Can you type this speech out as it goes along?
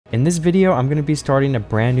In this video, I'm going to be starting a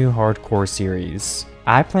brand new hardcore series.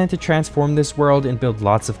 I plan to transform this world and build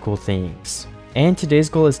lots of cool things. And today's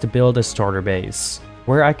goal is to build a starter base,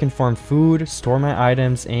 where I can farm food, store my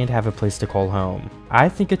items, and have a place to call home. I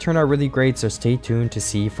think it turned out really great, so stay tuned to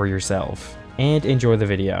see for yourself. And enjoy the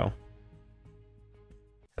video.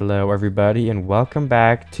 Hello everybody, and welcome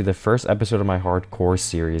back to the first episode of my hardcore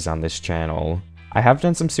series on this channel. I have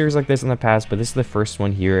done some series like this in the past, but this is the first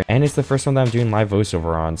one here, and it's the first one that I'm doing live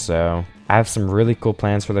voiceover on, so I have some really cool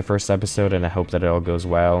plans for the first episode, and I hope that it all goes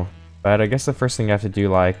well. But I guess the first thing I have to do,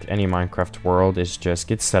 like any Minecraft world, is just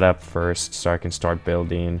get set up first so I can start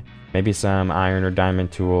building. Maybe some iron or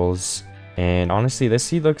diamond tools. And honestly, this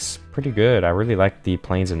seed looks pretty good. I really like the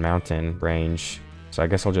plains and mountain range, so I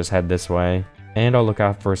guess I'll just head this way. And I'll look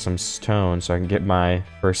out for some stone so I can get my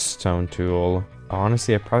first stone tool.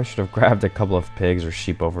 Honestly, I probably should have grabbed a couple of pigs or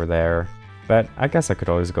sheep over there, but I guess I could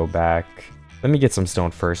always go back. Let me get some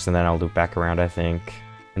stone first, and then I'll loop back around, I think.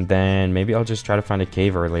 And then maybe I'll just try to find a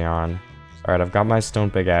cave early on. Alright, I've got my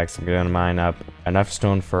stone pickaxe. I'm gonna mine up enough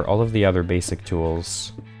stone for all of the other basic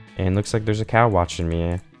tools. And looks like there's a cow watching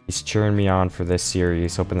me. He's cheering me on for this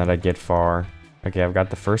series, hoping that I get far. Okay, I've got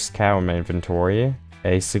the first cow in my inventory,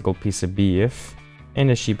 a single piece of beef,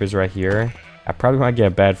 and a sheep is right here. I probably want to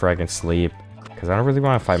get a bed before I can sleep, because I don't really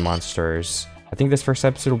want to fight monsters. I think this first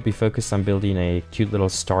episode will be focused on building a cute little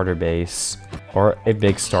starter base, or a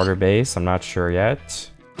big starter base, I'm not sure yet.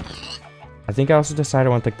 I think I also decided I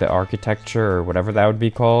want like the architecture, or whatever that would be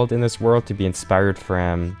called in this world, to be inspired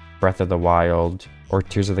from Breath of the Wild, or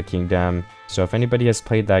Tears of the Kingdom. So if anybody has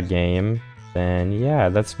played that game, then yeah,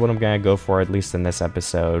 that's what I'm gonna go for, at least in this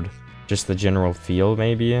episode. Just the general feel,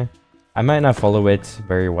 maybe. I might not follow it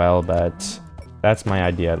very well, but that's my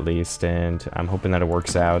idea at least, and I'm hoping that it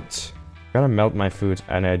works out. Gotta melt my food,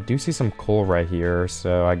 and I do see some coal right here,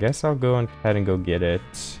 so I guess I'll go ahead and go get it.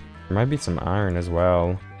 There might be some iron as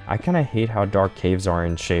well. I kinda hate how dark caves are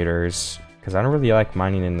in shaders, because I don't really like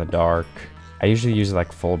mining in the dark. I usually use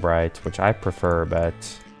like full bright, which I prefer, but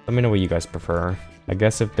let me know what you guys prefer. I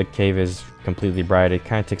guess if the cave is completely bright, it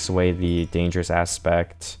kinda takes away the dangerous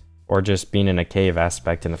aspect, or just being in a cave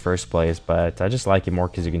aspect in the first place, but I just like it more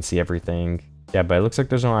because you can see everything. Yeah, but it looks like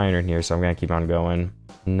there's no iron in here, so I'm gonna keep on going.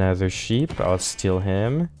 Another sheep, I'll steal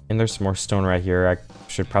him. And there's some more stone right here. I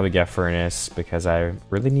should probably get a furnace because I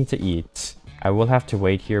really need to eat. I will have to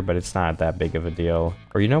wait here, but it's not that big of a deal.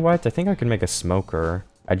 Or you know what? I think I can make a smoker.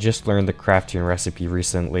 I just learned the crafting recipe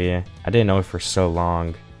recently. I didn't know it for so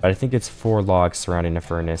long, but I think it's 4 logs surrounding a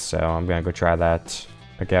furnace, so I'm gonna go try that.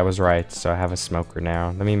 Okay, I was right, so I have a smoker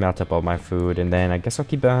now. Let me melt up all my food, and then I guess I'll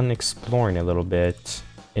keep on exploring a little bit.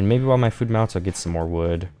 And maybe while my food melts, I'll get some more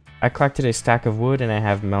wood. I collected a stack of wood, and I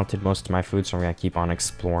have melted most of my food, so I'm gonna keep on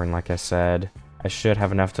exploring, like I said. I should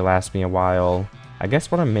have enough to last me a while. I guess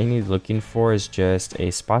what I'm mainly looking for is just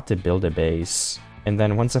a spot to build a base. And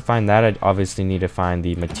then once I find that, I'd obviously need to find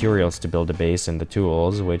the materials to build a base and the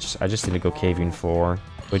tools, which I just need to go caving for,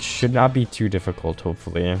 which should not be too difficult,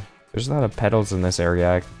 hopefully. There's a lot of petals in this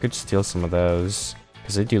area. I could steal some of those,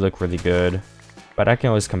 because they do look really good. But I can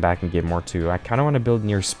always come back and get more too. I kind of want to build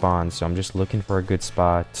near spawn, so I'm just looking for a good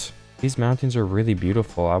spot. These mountains are really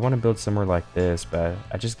beautiful. I want to build somewhere like this, but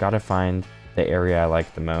I just gotta find the area I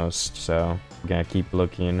like the most, so I'm gonna keep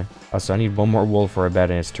looking. Also, I need one more wool for a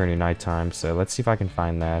bed, and it's turning nighttime, so let's see if I can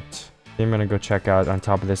find that. Then I'm gonna go check out on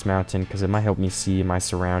top of this mountain, because it might help me see my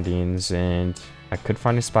surroundings, and I could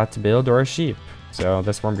find a spot to build, or a sheep. So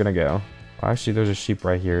that's where I'm gonna go. Well, actually, there's a sheep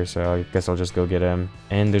right here, so I guess I'll just go get him.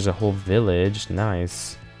 And there's a whole village.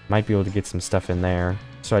 Nice. Might be able to get some stuff in there.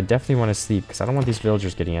 So I definitely want to sleep, because I don't want these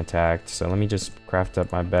villagers getting attacked. So let me just craft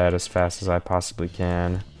up my bed as fast as I possibly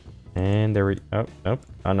can. And there we... Oh, nope.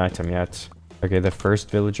 Not nighttime yet. Okay, the first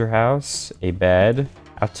villager house. A bed.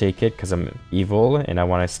 I'll take it, because I'm evil, and I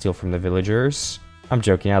want to steal from the villagers. I'm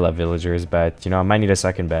joking. I love villagers, but, you know, I might need a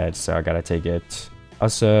second bed, so I gotta take it.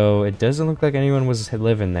 Also, it doesn't look like anyone was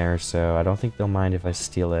living there, so I don't think they'll mind if I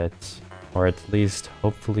steal it. Or at least,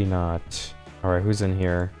 hopefully not. Alright, who's in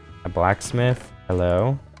here? A blacksmith?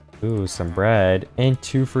 Hello? Ooh, some bread. And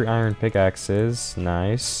 2 free iron pickaxes.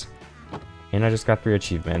 Nice. And I just got 3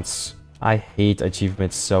 achievements. I hate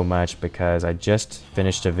achievements so much because I just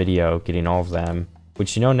finished a video getting all of them.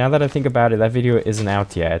 Which, you know, now that I think about it, that video isn't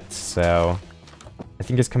out yet, so... I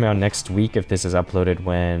think it's coming out next week if this is uploaded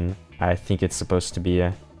when I think it's supposed to be.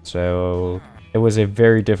 So it was a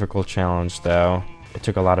very difficult challenge though. It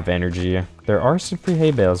took a lot of energy. There are some free hay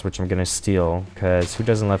bales which I'm gonna steal, because who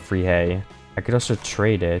doesn't love free hay? I could also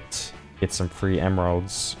trade it, get some free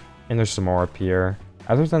emeralds, and there's some more up here.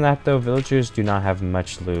 Other than that though, villagers do not have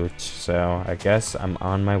much loot, so I guess I'm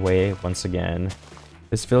on my way once again.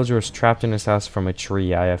 This villager was trapped in his house from a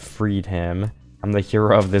tree. I have freed him. I'm the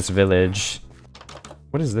hero of this village.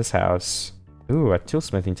 What is this house? Ooh, a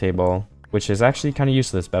toolsmithing table. Which is actually kind of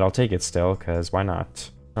useless, but I'll take it still, because why not?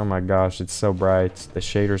 Oh my gosh, it's so bright. The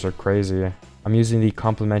shaders are crazy. I'm using the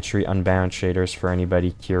complimentary Unbound shaders for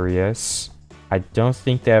anybody curious. I don't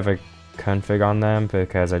think they have a config on them,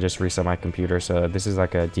 because I just reset my computer, so this is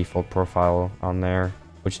like a default profile on there.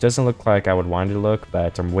 Which doesn't look like I would want it to look,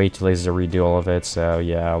 but I'm way too lazy to redo all of it, so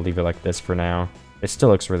yeah, I'll leave it like this for now. It still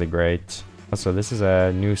looks really great. Also, this is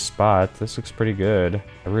a new spot. This looks pretty good.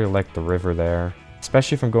 I really like the river there.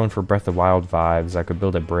 Especially if I'm going for Breath of the Wild vibes, I could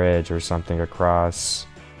build a bridge or something across.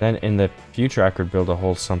 Then in the future, I could build a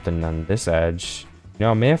whole something on this edge. You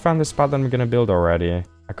know, I may have found the spot that I'm gonna build already.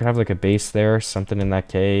 I could have like a base there, something in that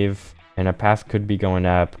cave, and a path could be going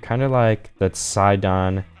up, kind of like that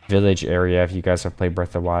Sidon village area if you guys have played Breath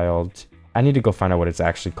of the Wild. I need to go find out what it's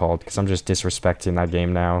actually called because I'm just disrespecting that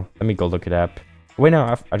game now. Let me go look it up. Wait,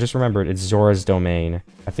 no, I just remembered. It's Zora's Domain.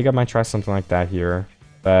 I think I might try something like that here.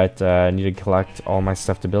 But I need to collect all my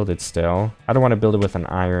stuff to build it still. I don't want to build it with an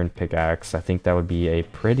iron pickaxe. I think that would be a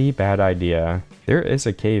pretty bad idea. There is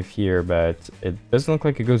a cave here, but it doesn't look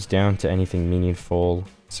like it goes down to anything meaningful.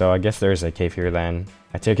 So I guess there is a cave here then.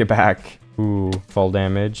 I take it back. Ooh, fall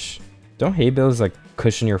damage. Don't hay bales like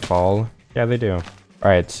cushion your fall? Yeah, they do.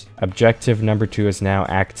 Alright, objective number 2 is now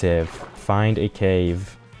active. Find a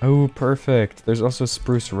cave. Oh, perfect. There's also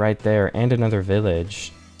spruce right there and another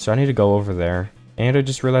village. So I need to go over there. And I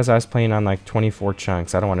just realized I was playing on like 24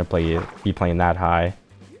 chunks. I don't want to be playing that high.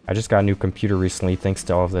 I just got a new computer recently thanks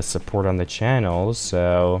to all of the support on the channel.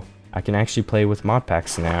 So I can actually play with mod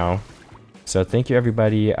packs now. So thank you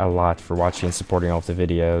everybody a lot for watching and supporting all of the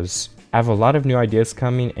videos. I have a lot of new ideas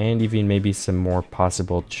coming and even maybe some more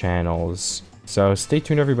possible channels. So stay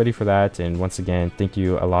tuned everybody for that, and once again, thank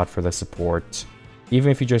you a lot for the support.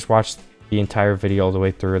 Even if you just watched the entire video all the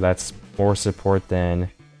way through, that's more support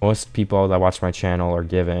than most people that watch my channel are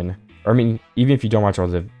given. Or I mean, even if you don't watch all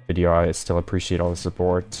the video, I still appreciate all the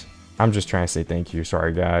support. I'm just trying to say thank you,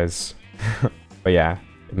 sorry guys. But yeah,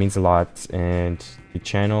 it means a lot, and the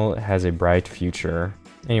channel has a bright future.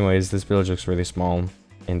 Anyways, this village looks really small.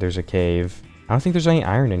 And there's a cave. I don't think there's any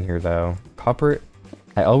iron in here though. Copper,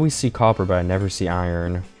 I always see copper, but I never see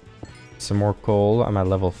iron. Some more coal. I'm at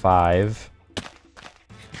level 5.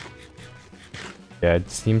 Yeah,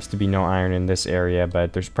 it seems to be no iron in this area,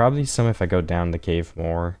 but there's probably some if I go down the cave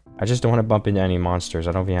more. I just don't want to bump into any monsters.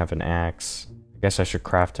 I don't even have an axe. I guess I should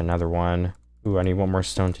craft another one. Ooh, I need one more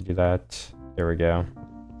stone to do that. There we go.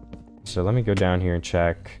 So let me go down here and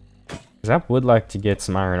check. Because I would like to get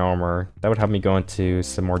some iron armor. That would help me go into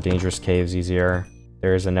some more dangerous caves easier.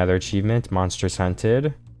 There's another achievement, monsters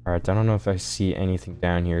hunted. Alright, I don't know if I see anything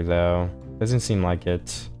down here though. Doesn't seem like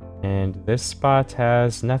it. And this spot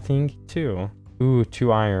has nothing too. Ooh,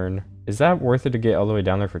 2 iron. Is that worth it to get all the way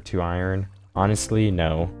down there for 2 iron? Honestly,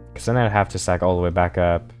 no. Because then I'd have to stack all the way back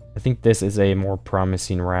up. I think this is a more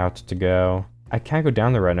promising route to go. I can't go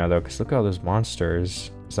down there right now though, because look at all those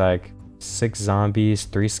monsters. It's like 6 zombies,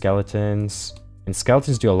 3 skeletons, and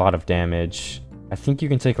skeletons do a lot of damage. I think you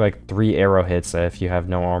can take like 3 arrow hits if you have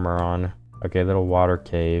no armor on. Okay, little water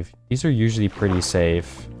cave. These are usually pretty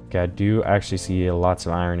safe. Okay, I do actually see lots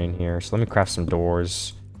of iron in here, so let me craft some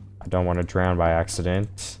doors. I don't want to drown by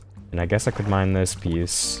accident. And I guess I could mine this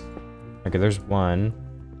piece. Okay, there's 1.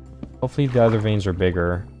 Hopefully the other veins are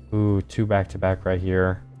bigger. Ooh, 2 back to back right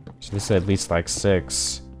here. So this is at least like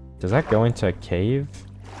 6. Does that go into a cave?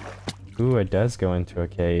 Ooh, it does go into a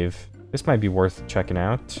cave. This might be worth checking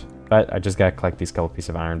out. But I just gotta collect these couple pieces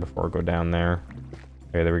of iron before I go down there.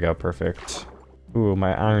 Okay, there we go, perfect. Ooh,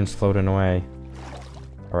 my iron's floating away.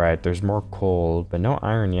 Alright, there's more coal, but no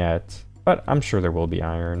iron yet. But I'm sure there will be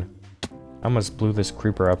iron. I almost blew this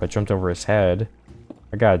creeper up. I jumped over his head.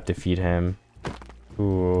 I gotta defeat him.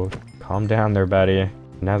 Ooh, calm down there, buddy.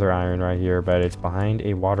 Another iron right here, but it's behind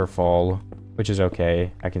a waterfall. Which is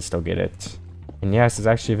okay, I can still get it. And yes, it's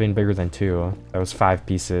actually even bigger than 2. That was 5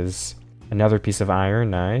 pieces. Another piece of iron,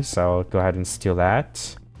 nice. I'll go ahead and steal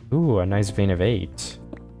that. Ooh, a nice vein of 8.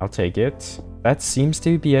 I'll take it. That seems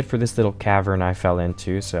to be it for this little cavern I fell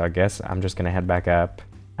into, so I guess I'm just gonna head back up.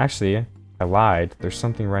 Actually, I lied. There's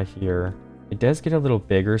something right here. It does get a little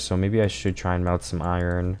bigger, so maybe I should try and melt some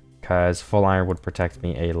iron, because full iron would protect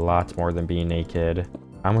me a lot more than being naked.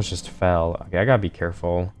 I almost just fell. Okay, I gotta be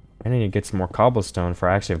careful. I need to get some more cobblestone for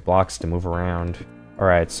I actually have blocks to move around.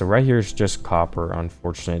 Alright, so right here is just copper,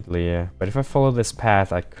 unfortunately. But if I follow this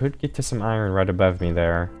path, I could get to some iron right above me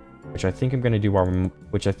there. Which I think I'm gonna do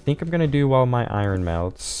while my iron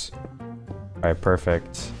melts. Alright,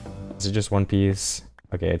 perfect. Is it just 1 piece?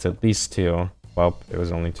 Okay, it's at least 2. Well, it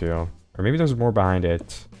was only 2. Or maybe there's more behind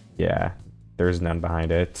it. Yeah, there's none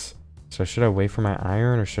behind it. So should I wait for my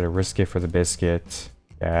iron or should I risk it for the biscuit?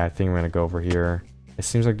 Yeah, I think I'm gonna go over here. It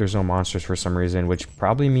seems like there's no monsters for some reason, which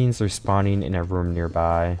probably means they're spawning in a room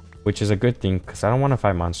nearby, which is a good thing because I don't want to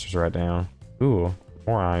fight monsters right now. Ooh,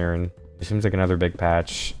 more iron. It seems like another big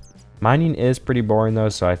patch. Mining is pretty boring though,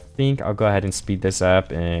 so I think I'll go ahead and speed this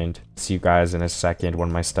up and see you guys in a second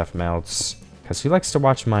when my stuff melts. Because who likes to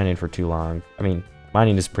watch mining for too long? I mean,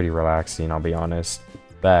 mining is pretty relaxing, I'll be honest.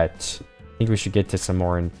 But I think we should get to some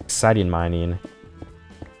more exciting mining.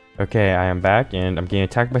 Okay, I am back and I'm getting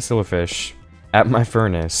attacked by silverfish at my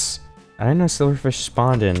furnace. I didn't know silverfish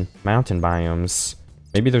spawned in mountain biomes.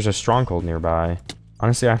 Maybe there's a stronghold nearby.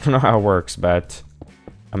 Honestly, I don't know how it works, but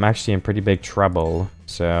I'm actually in pretty big trouble.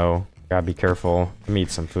 So, gotta be careful. Let me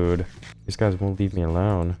eat some food. These guys won't leave me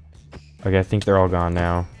alone. Okay, I think they're all gone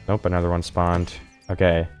now. Nope, another one spawned.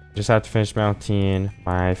 Okay, just have to finish melting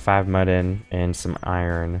my 5 mutton and some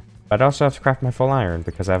iron. But I also have to craft my full iron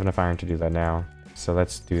because I have enough iron to do that now. So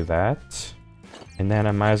let's do that. And then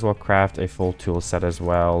I might as well craft a full tool set as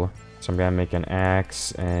well. So I'm gonna make an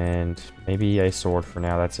axe and maybe a sword for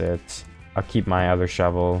now, that's it. I'll keep my other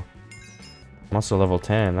shovel. I'm also level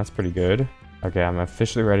 10, that's pretty good. Okay, I'm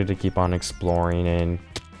officially ready to keep on exploring and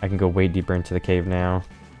I can go way deeper into the cave now.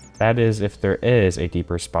 That is if there is a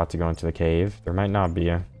deeper spot to go into the cave. There might not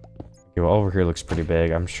be. Okay, well, over here looks pretty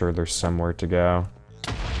big. I'm sure there's somewhere to go.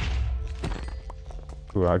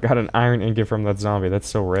 Ooh, I got an iron ingot from that zombie. That's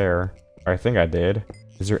so rare. Or I think I did.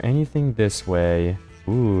 Is there anything this way?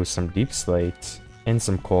 Ooh, some deep slate. And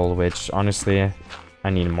some coal, which honestly, I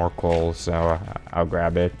need more coal, so I'll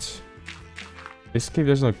grab it. This cave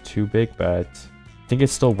doesn't look too big, but I think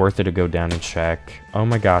it's still worth it to go down and check. Oh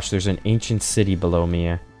my gosh, there's an ancient city below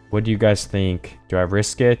me. What do you guys think? Do I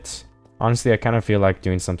risk it? Honestly, I kind of feel like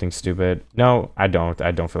doing something stupid. No, I don't.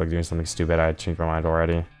 I don't feel like doing something stupid. I changed my mind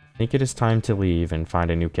already. I think it is time to leave and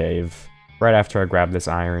find a new cave. Right after I grab this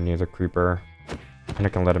iron near the creeper. And I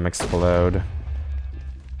can let him explode.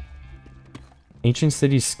 Ancient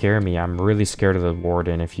cities scare me. I'm really scared of the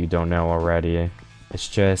warden if you don't know already. It's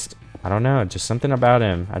just, I don't know, just something about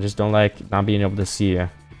him. I just don't like not being able to see.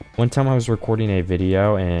 One time I was recording a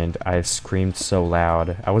video and I screamed so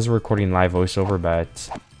loud. I wasn't recording live voiceover, but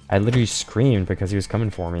I literally screamed because he was coming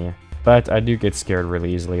for me. But I do get scared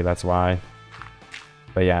really easily, that's why.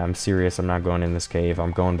 But yeah, I'm serious, I'm not going in this cave.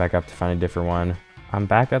 I'm going back up to find a different one. I'm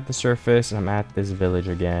back at the surface and I'm at this village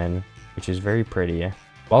again, which is very pretty.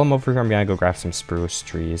 While I'm over here, I'm gonna go grab some spruce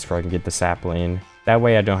trees so I can get the sapling. That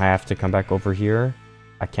way I don't have to come back over here.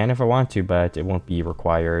 I can if I want to, but it won't be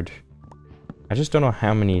required. I just don't know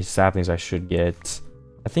how many saplings I should get.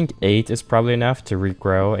 I think 8 is probably enough to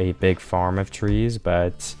regrow a big farm of trees,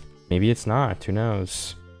 but maybe it's not, who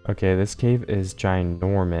knows. Okay, this cave is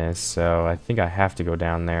ginormous, so I think I have to go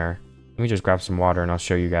down there. Let me just grab some water and I'll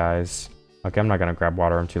show you guys. Okay, I'm not gonna grab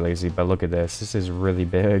water, I'm too lazy, but look at this. This is really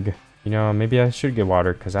big. You know, maybe I should get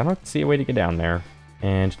water because I don't see a way to get down there.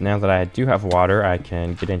 And now that I do have water, I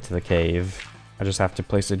can get into the cave. I just have to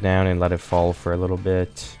place it down and let it fall for a little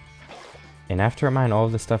bit. And after I mine all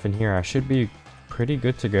of the stuff in here, I should be pretty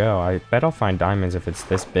good to go. I bet I'll find diamonds if it's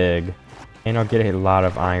this big. And I'll get a lot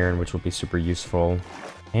of iron, which will be super useful.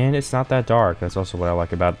 And it's not that dark. That's also what I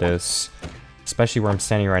like about this. Especially where I'm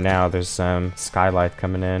standing right now, there's some skylight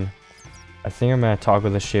coming in. I think I'm going to toggle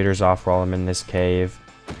the shaders off while I'm in this cave.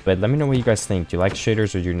 But let me know what you guys think. Do you like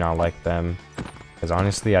shaders or do you not like them? Because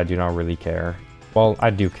honestly, I do not really care. Well, I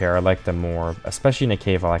do care. I like them more. Especially in a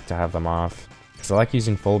cave, I like to have them off. Because I like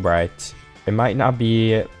using full bright. It might not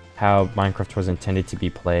be how Minecraft was intended to be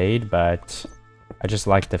played, but I just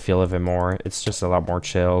like the feel of it more. It's just a lot more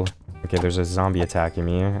chill. Okay, there's a zombie attacking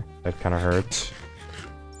me. That kind of hurt.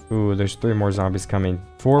 Ooh, there's 3 more zombies coming.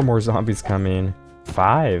 4 more zombies coming.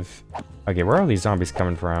 5. Okay, where are these zombies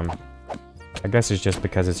coming from? I guess it's just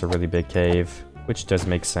because it's a really big cave, which does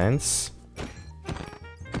make sense.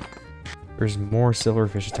 There's more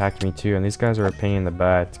silverfish attacking me too, and these guys are a pain in the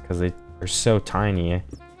butt because they're so tiny.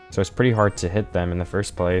 So it's pretty hard to hit them in the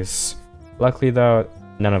first place. Luckily though,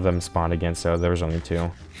 none of them spawned again, so there was only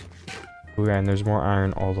 2. Ooh, and there's more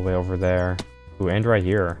iron all the way over there. Ooh, and right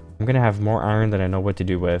here. I'm gonna have more iron than I know what to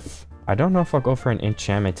do with. I don't know if I'll go for an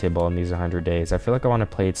enchantment table in these 100 days. I feel like I want to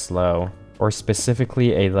play it slow. Or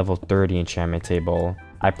specifically a level 30 enchantment table.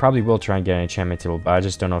 I probably will try and get an enchantment table, but I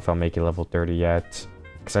just don't know if I'll make it level 30 yet.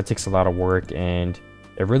 Because that takes a lot of work and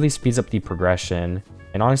it really speeds up the progression.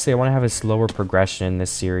 And honestly, I want to have a slower progression in this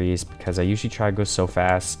series because I usually try to go so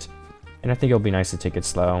fast. And I think it'll be nice to take it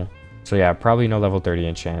slow. So yeah, probably no level 30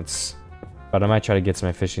 enchants. but I might try to get some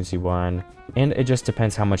efficiency 1. And it just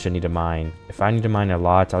depends how much I need to mine. If I need to mine a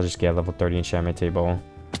lot, I'll just get a level 30 enchantment table,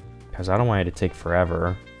 because I don't want it to take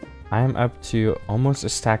forever. I am up to almost a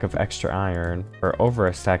stack of extra iron, or over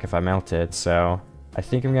a stack if I melt it, so I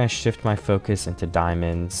think I'm going to shift my focus into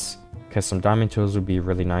diamonds, because some diamond tools would be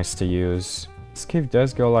really nice to use. This cave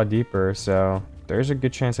does go a lot deeper, so there's a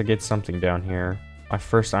good chance I get something down here. My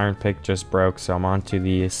first iron pick just broke, so I'm on to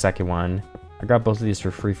the second one. I got both of these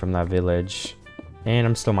for free from that village, and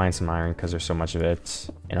I'm still mining some iron because there's so much of it,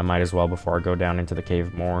 and I might as well before I go down into the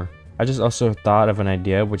cave more. I just also thought of an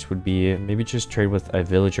idea, which would be maybe just trade with a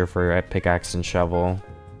villager for a pickaxe and shovel.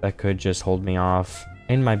 That could just hold me off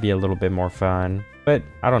and might be a little bit more fun, but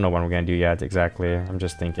I don't know what I'm gonna do yet exactly. I'm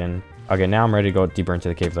just thinking. Okay, now I'm ready to go deeper into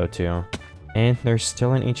the cave though too. And there's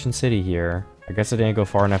still an ancient city here. I guess I didn't go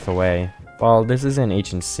far enough away. Well, this is an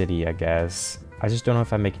ancient city, I guess. I just don't know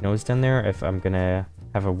if I make noise down there, if I'm gonna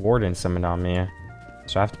have a warden summoned on me.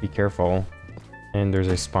 So I have to be careful. And there's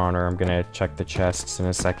a spawner. I'm gonna check the chests in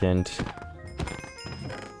a second.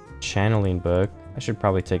 Channeling book. I should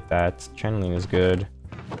probably take that. Channeling is good.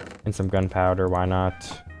 And some gunpowder, why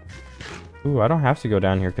not? Ooh, I don't have to go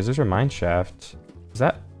down here because there's a mine shaft. Is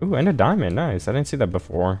that? Ooh, and a diamond. Nice. I didn't see that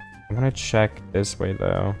before. I want to check this way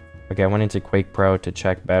though. Okay, I went into Quake Pro to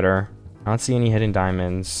check better. I don't see any hidden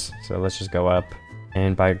diamonds, so let's just go up.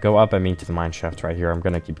 And by go up, I mean to the mine shaft right here. I'm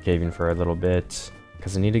gonna keep caving for a little bit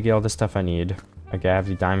because I need to get all the stuff I need. Okay, I have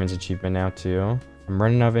the diamonds achievement now too. I'm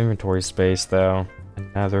running out of inventory space though.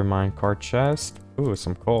 Another minecart chest. Ooh,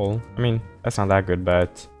 some coal. I mean, that's not that good,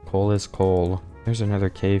 but coal is coal. There's another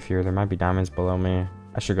cave here. There might be diamonds below me.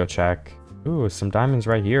 I should go check. Ooh, some diamonds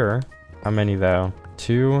right here. How many though?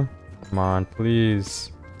 2? Come on,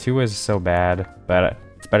 please. 2 is so bad, but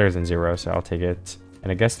it's better than 0, so I'll take it.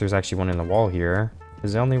 And I guess there's actually one in the wall here.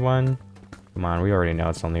 Is there only one? Come on, we already know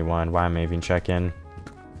it's only one. Why am I even checking?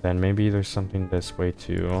 Then maybe there's something this way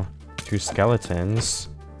too. 2 skeletons.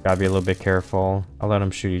 Gotta be a little bit careful. I'll let them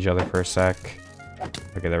shoot each other for a sec.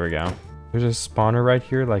 Okay, there we go. There's a spawner right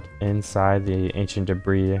here, like inside the ancient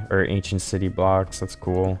debris or ancient city blocks. That's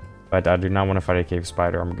cool. But I do not want to fight a cave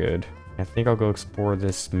spider. I'm good. I think I'll go explore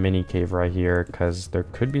this mini cave right here because there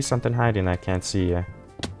could be something hiding I can't see.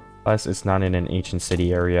 Plus, it's not in an ancient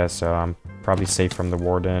city area, so I'm probably safe from the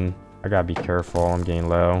warden. I gotta be careful. I'm getting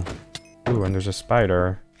low. Ooh, and there's a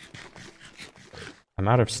spider. I'm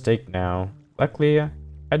out of steak now. Luckily,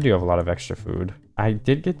 I do have a lot of extra food. I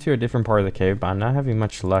did get to a different part of the cave, but I'm not having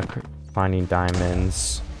much luck finding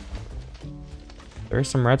diamonds. There's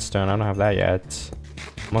some redstone. I don't have that yet.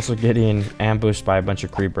 I'm also getting ambushed by a bunch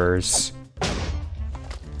of creepers.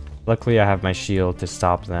 Luckily, I have my shield to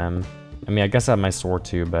stop them. I mean, I guess I have my sword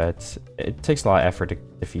too, but it takes a lot of effort to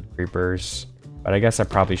defeat creepers. But I guess I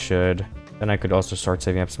probably should. Then I could also start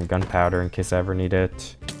saving up some gunpowder in case I ever need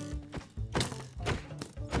it.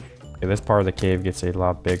 Okay, this part of the cave gets a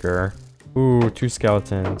lot bigger. Ooh, 2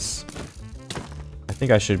 skeletons. I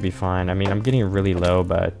think I should be fine. I mean, I'm getting really low,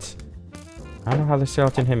 but I don't know how the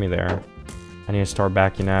skeleton hit me there. I need to start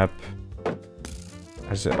backing up.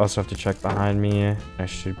 I also have to check behind me. I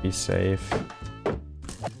should be safe.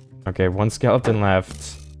 Okay, 1 skeleton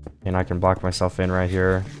left. And I can block myself in right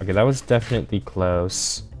here. Okay, that was definitely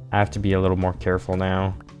close. I have to be a little more careful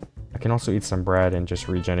now. I can also eat some bread and just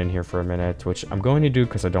regen in here for a minute, which I'm going to do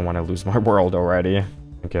because I don't want to lose my world already.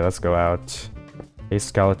 Okay, let's go out. Hey,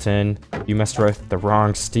 skeleton. You messed with the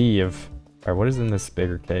wrong Steve. Alright, what is in this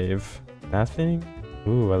bigger cave? Nothing?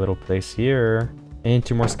 Ooh, a little place here. And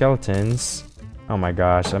 2 more skeletons. Oh my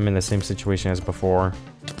gosh, I'm in the same situation as before.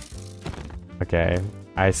 Okay,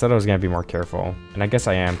 I said I was going to be more careful. And I guess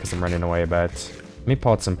I am because I'm running away, but let me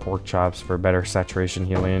pull out some pork chops for better saturation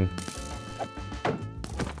healing.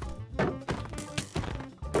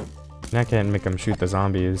 And I can't make him shoot the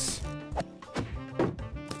zombies.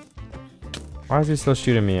 Why is he still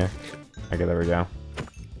shooting me? Okay, there we go.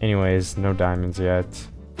 Anyways, no diamonds yet.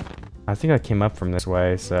 I think I came up from this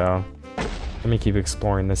way, so let me keep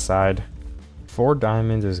exploring this side. 4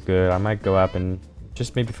 diamonds is good. I might go up and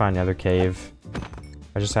just maybe find another cave.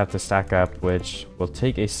 I just have to stack up, which will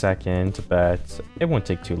take a second, but it won't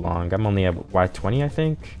take too long. I'm only at Y20, I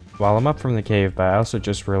think. Well, I'm up from the cave, but I also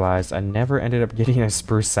just realized I never ended up getting a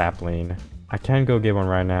spruce sapling. I can go get one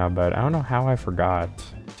right now, but I don't know how I forgot.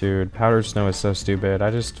 Dude, powdered snow is so stupid.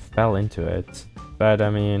 I just fell into it. But, I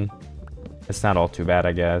mean, it's not all too bad,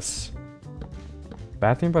 I guess.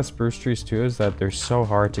 Bad thing about spruce trees, too, is that they're so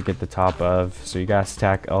hard to get the top of. So you gotta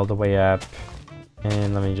stack all the way up.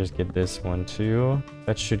 And let me just get this one, too.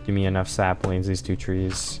 That should give me enough saplings, these 2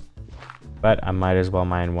 trees. But I might as well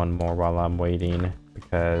mine one more while I'm waiting,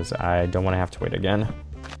 because I don't want to have to wait again.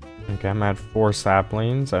 Okay, I'm at 4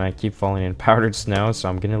 saplings, and I keep falling in powdered snow, so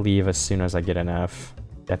I'm gonna leave as soon as I get enough.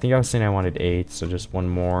 I think I was saying I wanted 8, so just 1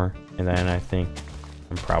 more, and then I think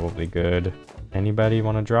I'm probably good. Anybody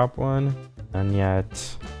want to drop one? None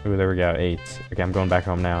yet. Ooh, there we go, 8. Okay, I'm going back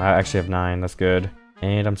home now. I actually have 9, that's good.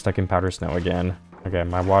 And I'm stuck in powder snow again. Okay,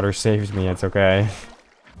 my water saved me, it's okay.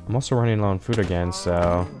 I'm also running low on food again,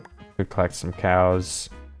 so could collect some cows,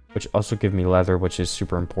 which also give me leather, which is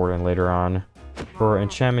super important later on for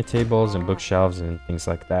enchantment tables and bookshelves and things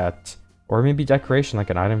like that. Or maybe decoration like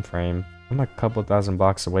an item frame. I'm a couple thousand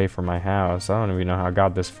blocks away from my house. I don't even know how I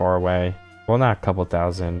got this far away. Well, not a couple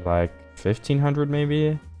thousand, like 1,500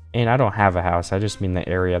 maybe? And I don't have a house, I just mean the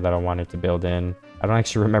area that I wanted to build in. I don't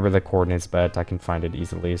actually remember the coordinates, but I can find it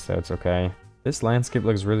easily, so it's okay. This landscape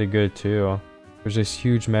looks really good too. There's this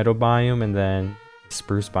huge meadow biome and then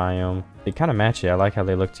spruce biome. They kind of match it, I like how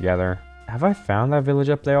they look together. Have I found that village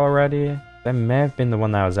up there already? That may have been the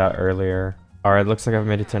one that was out earlier. Alright, looks like I've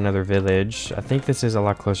made it to another village. I think this is a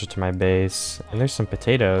lot closer to my base. And there's some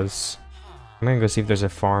potatoes. I'm gonna go see if there's a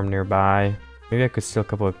farm nearby. Maybe I could steal a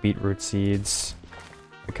couple of beetroot seeds,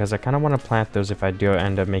 because I kind of want to plant those if I do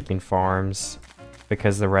end up making farms,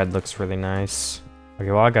 because the red looks really nice.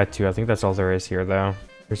 Okay, well, I got 2. I think that's all there is here, though.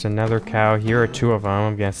 There's another cow. Here are 2 of them.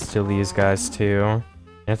 I'm gonna steal these guys, too. And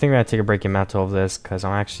I think I'm gonna take a break and melt all of this, because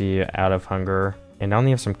I'm actually out of hunger. And I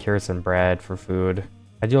only have some carrots and bread for food.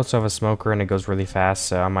 I do also have a smoker, and it goes really fast,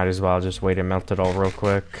 so I might as well just wait and melt it all real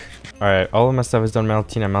quick. Alright, all of my stuff is done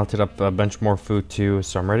melting. I melted up a bunch more food, too,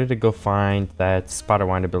 so I'm ready to go find that spot I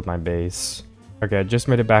wanted to build my base. Okay, I just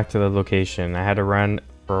made it back to the location. I had to run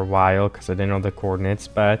for a while because I didn't know the coordinates,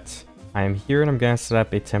 but I am here and I'm gonna set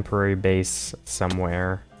up a temporary base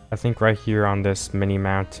somewhere. I think right here on this mini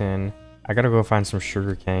mountain. I gotta go find some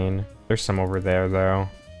sugarcane. There's some over there though,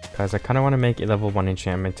 because I kind of want to make a level 1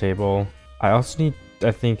 enchantment table. I also need, I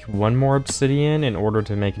think, 1 more obsidian in order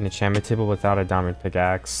to make an enchantment table without a diamond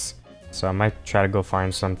pickaxe. So I might try to go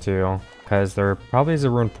find some too, because there probably is a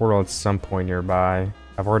ruined portal at some point nearby.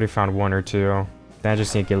 I've already found 1 or 2. Then I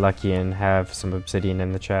just need to get lucky and have some obsidian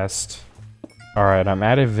in the chest. Alright, I'm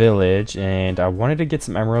at a village, and I wanted to get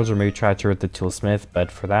some emeralds or maybe try to turn the toolsmith,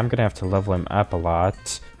 but for that I'm going to have to level him up a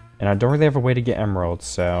lot. And I don't really have a way to get emeralds,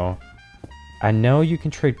 so I know you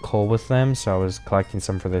can trade coal with them, so I was collecting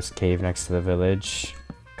some for this cave next to the village.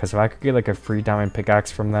 Because if I could get like a free diamond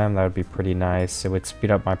pickaxe from them, that would be pretty nice. It would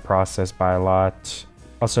speed up my process by a lot.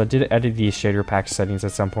 Also, I did edit the shader pack settings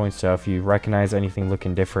at some point, so if you recognize anything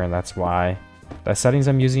looking different, that's why. The settings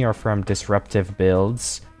I'm using are from disruptive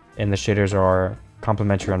builds, and the shaders are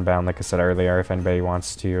complementary unbound, like I said earlier, if anybody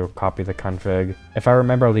wants to copy the config. If I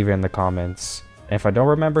remember, I'll leave it in the comments. And if I don't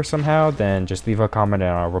remember somehow, then just leave a comment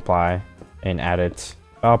and I'll reply and add it.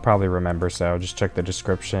 I'll probably remember, so just check the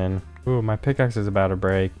description. Ooh, my pickaxe is about to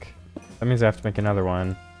break. That means I have to make another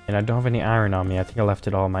one. And I don't have any iron on me. I think I left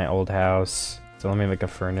it all in my old house. So let me make a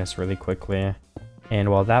furnace really quickly. And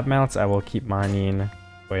while that melts, I will keep mining.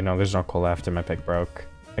 Wait, no, there's no coal left and my pick broke.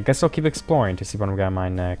 I guess I'll keep exploring to see what I'm gonna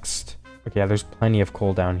mine next. Okay, yeah, there's plenty of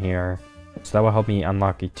coal down here. So that will help me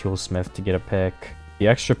unlock a toolsmith to get a pick. The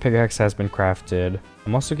extra pickaxe has been crafted.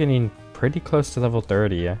 I'm also getting pretty close to level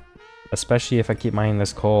 30. Especially if I keep mining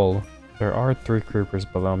this coal. There are 3 creepers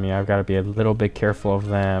below me. I've got to be a little bit careful of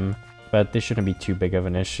them. But this shouldn't be too big of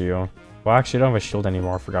an issue. Well, actually, I don't have a shield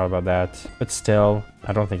anymore. I forgot about that. But still,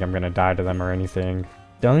 I don't think I'm going to die to them or anything.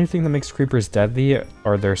 The only thing that makes creepers deadly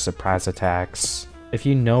are their surprise attacks. If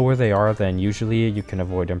you know where they are, then usually you can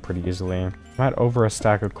avoid them pretty easily. I'm at over a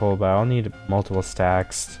stack of coal, but I'll need multiple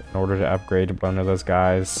stacks in order to upgrade one of those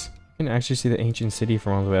guys. You can actually see the ancient city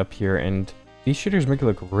from all the way up here, and these shooters make it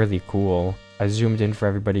look really cool. I zoomed in for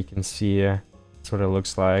everybody can see. That's what it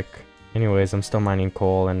looks like. Anyways, I'm still mining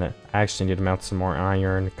coal, and I actually need to melt some more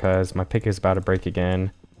iron because my pick is about to break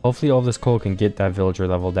again. Hopefully all this coal can get that villager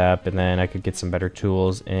leveled up, and then I could get some better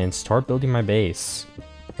tools and start building my base.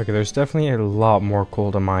 Okay, there's definitely a lot more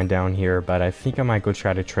coal to mine down here, but I think I might go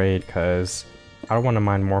try to trade because I don't want to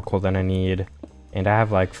mine more coal than I need. And I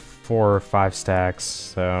have like 4 or 5 stacks,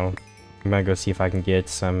 so I'm gonna go see if I can get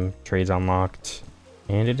some trades unlocked.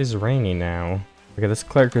 And it is raining now. Okay, this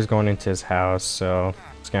cleric is going into his house, so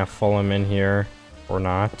I'm just gonna follow him in here, or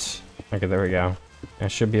not. Okay, there we go. I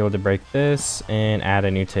should be able to break this and add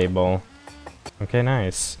a new table. Okay,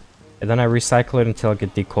 nice. And then I recycle it until I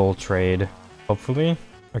get the coal trade, hopefully.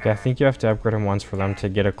 Okay, I think you have to upgrade him once for them to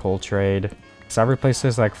get a coal trade. So I've replaced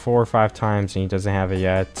this like 4 or 5 times and he doesn't have it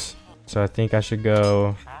yet. So I think I should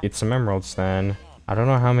go get some emeralds then. I don't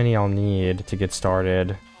know how many I'll need to get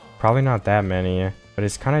started. Probably not that many, but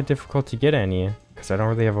it's kind of difficult to get any because I don't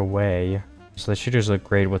really have a way. So the shooters look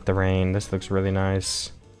great with the rain. This looks really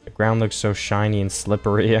nice. The ground looks so shiny and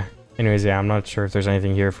slippery. Anyways, yeah, I'm not sure if there's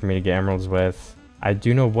anything here for me to get emeralds with. I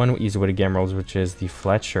do know one easy way to get emeralds, which is the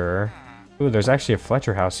Fletcher. Ooh, there's actually a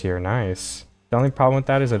Fletcher house here. Nice. The only problem with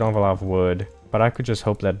that is I don't have a lot of wood, but I could just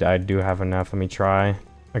hope that I do have enough. Let me try.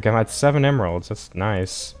 Okay, I'm at 7 emeralds. That's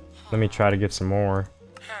nice. Let me try to get some more.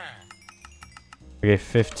 Okay,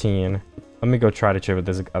 15. Let me go try to trade with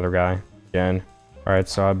this other guy again. Alright,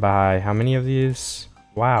 so I buy how many of these?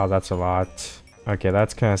 Wow, that's a lot. Okay,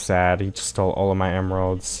 that's kind of sad. He just stole all of my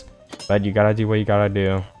emeralds. But you gotta do what you gotta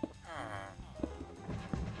do.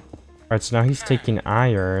 Alright, so now he's taking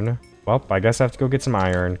iron. Well, I guess I have to go get some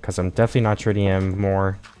iron, because I'm definitely not trading him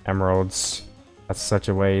more emeralds. That's such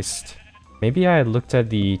a waste. Maybe I looked at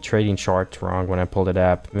the trading chart wrong when I pulled it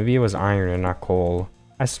up. Maybe it was iron and not coal.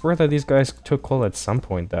 I swear that these guys took coal at some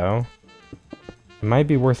point, though. It might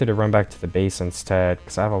be worth it to run back to the base instead,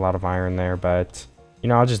 because I have a lot of iron there, but... You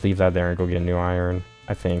know, I'll just leave that there and go get new iron.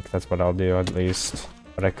 I think that's what I'll do, at least.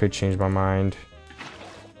 But I could change my mind.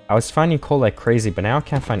 I was finding coal like crazy, but now I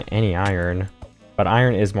can't find any iron. But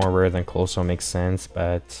iron is more rare than coal, so it makes sense,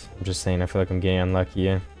 but... I'm just saying, I feel like I'm getting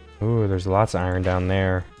unlucky. Ooh, there's lots of iron down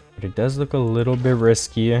there. But it does look a little bit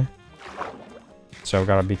risky. So I've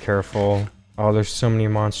got to be careful. Oh, there's so many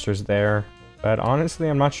monsters there. But honestly,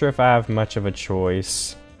 I'm not sure if I have much of a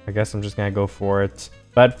choice. I guess I'm just going to go for it.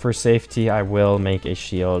 But for safety, I will make a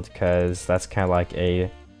shield, because that's kind of like a...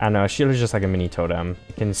 I don't know, a shield is just like a mini totem.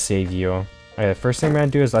 It can save you. Okay, the first thing I'm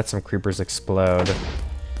going to do is let some creepers explode,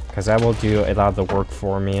 because that will do a lot of the work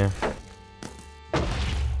for me.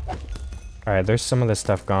 Alright, there's some of this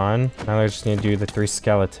stuff gone. Now I just need to do the 3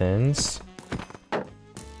 skeletons.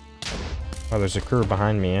 Oh, there's a crew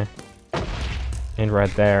behind me. And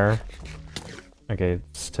right there. Okay,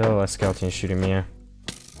 still a skeleton shooting me.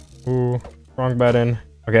 Ooh, wrong button.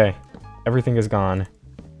 Okay, everything is gone.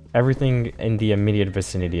 Everything in the immediate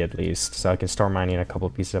vicinity at least. So I can start mining a couple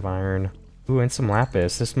pieces of iron. Ooh, and some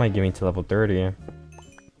lapis. This might get me to level 30.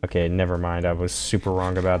 Okay, never mind. I was super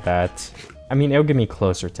wrong about that. I mean, it'll get me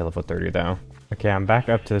closer to level 30 though. Okay, I'm back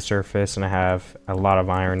up to the surface and I have a lot of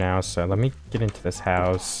iron now. So let me get into this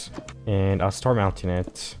house and I'll start mounting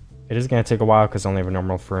it. It is going to take a while because I only have a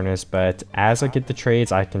normal furnace, but as I get the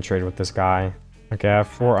trades, I can trade with this guy. Okay, I have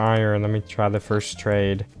 4 iron. Let me try the first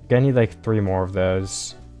trade. I need like 3 more of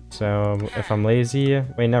those. So if I'm lazy...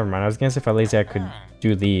 Wait, never mind. I was going to say if I'm lazy, I could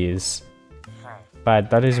do these. But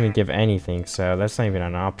that doesn't even give anything, so that's not even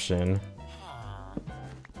an option.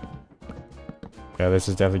 Yeah, this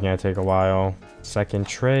is definitely going to take a while. Second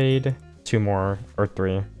trade. 2 more, or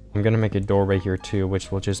 3. I'm going to make a doorway here too,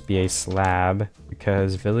 which will just be a slab,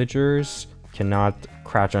 because villagers cannot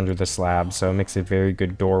crouch under the slab, so it makes a very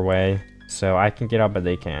good doorway. So I can get out, but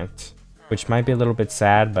they can't. Which might be a little bit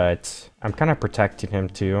sad, but I'm kind of protecting him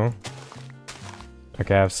too.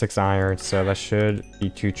 Okay, I have 6 iron, so that should be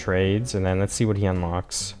 2 trades, and then let's see what he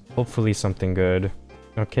unlocks. Hopefully something good.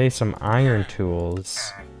 Okay, some iron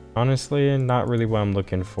tools. Honestly, not really what I'm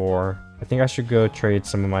looking for. I think I should go trade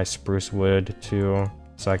some of my spruce wood too,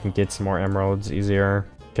 so I can get some more emeralds easier.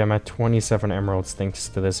 Okay, I'm at 27 emeralds thanks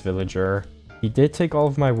to this villager. He did take all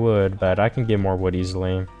of my wood, but I can get more wood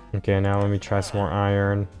easily. Okay, now let me try some more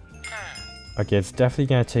iron. Okay, it's definitely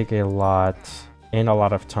gonna take a lot and a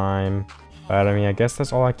lot of time, but I mean, I guess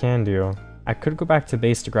that's all I can do. I could go back to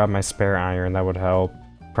base to grab my spare iron, that would help.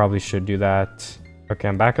 Probably should do that. Okay,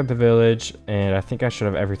 I'm back at the village, and I think I should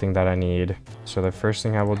have everything that I need. So the first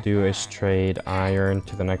thing I will do is trade iron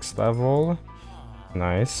to the next level.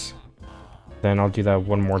 Nice. Then I'll do that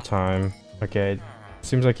one more time. Okay,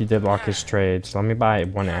 seems like he did lock his trade, so let me buy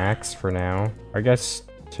 1 axe for now. I guess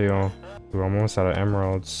 2. Ooh, I'm almost out of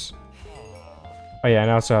emeralds. Oh yeah,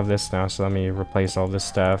 and I also have this now, so let me replace all this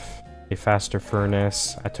stuff. A faster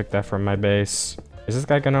furnace. I took that from my base. Is this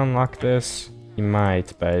guy gonna unlock this? He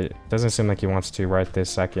might, but it doesn't seem like he wants to right this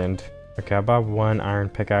second. Okay, I bought 1 iron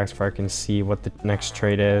pickaxe so I can see what the next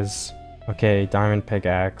trade is. Okay, diamond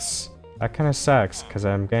pickaxe. That kind of sucks, because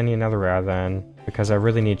I'm getting another rare then. Because I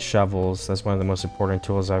really need shovels. That's one of the most important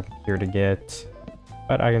tools I'm here to get.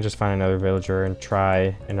 But I can just find another villager and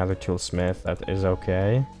try another toolsmith. That is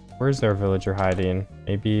okay. Where's their villager hiding?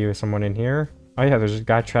 Maybe someone in here? Oh yeah, there's a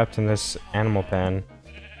guy trapped in this animal pen.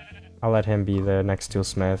 I'll let him be the next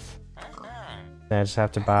toolsmith. Then I just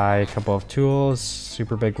have to buy a couple of tools.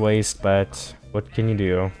 Super big waste, but what can you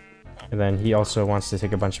do? And then he also wants to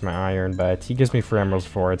take a bunch of my iron, but he gives me free emeralds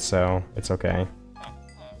for it, so it's okay.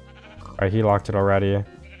 Alright, he locked it already.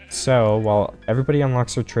 So, while everybody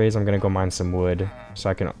unlocks their trades, I'm gonna go mine some wood, so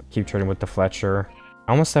I can keep trading with the Fletcher.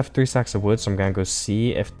 I almost have 3 stacks of wood, so I'm gonna go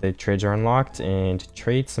see if the trades are unlocked and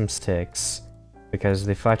trade some sticks. because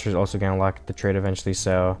the Fletcher is also going to lock the trade eventually,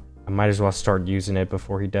 so I might as well start using it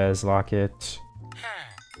before he does lock it.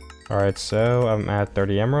 Alright, so I'm at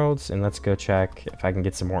 30 emeralds, and let's go check if I can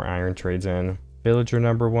get some more iron trades in. Villager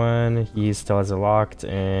number 1, he still has it locked,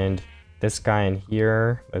 and this guy in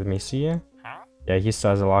here, let me see. Yeah, he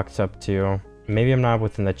still has it locked up too. Maybe I'm not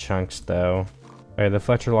within the chunks though. Alright, the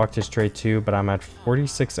Fletcher locked his trade too, but I'm at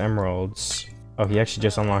 46 emeralds. Oh, he actually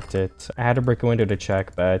just unlocked it. I had to break a window to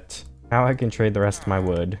check, but now I can trade the rest of my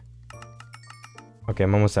wood. Okay,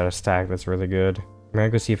 I'm almost out of stack. That's really good. I'm gonna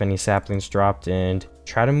go see if any saplings dropped and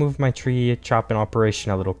try to move my tree chopping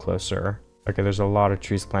operation a little closer. Okay, there's a lot of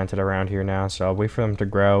trees planted around here now, so I'll wait for them to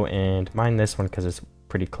grow and mine this one because it's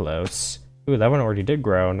pretty close. Ooh, that one already did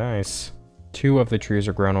grow. Nice. 2 of the trees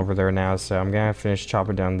are grown over there now, so I'm gonna finish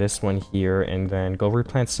chopping down this one here and then go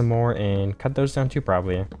replant some more and cut those down too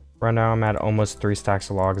probably. Right now I'm at almost 3 stacks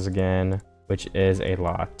of logs again, which is a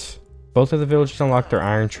lot. Both of the villagers unlocked their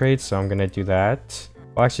iron trades, so I'm gonna do that.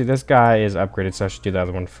 Well, actually this guy is upgraded, so I should do the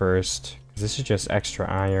other one first. This is just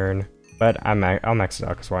extra iron, but I'll max it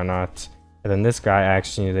out because why not? And then this guy I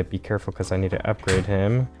actually need to be careful because I need to upgrade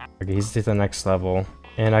him. Okay, he's to the next level,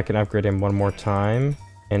 and I can upgrade him one more time.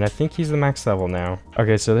 And I think he's the max level now.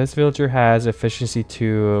 Okay, so this villager has efficiency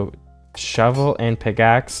 2 shovel and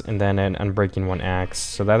pickaxe, and then an unbreaking 1 axe.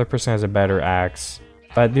 So the other person has a better axe.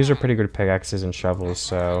 But these are pretty good pickaxes and shovels,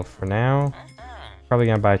 so for now, probably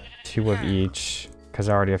gonna buy 2 of each, because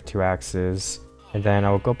I already have 2 axes. And then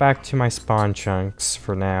I'll go back to my spawn chunks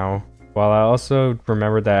for now. Well, I also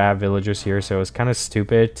remembered that I have villagers here, so it was kind of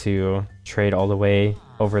stupid to trade all the way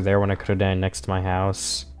over there when I could have done it next to my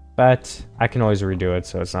house. But I can always redo it,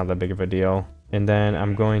 so it's not that big of a deal. And then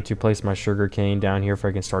I'm going to place my sugarcane down here if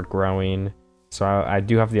I can start growing. So I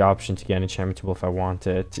do have the option to get an enchantment table if I want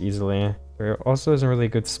it easily. There also isn't really a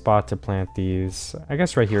good spot to plant these. I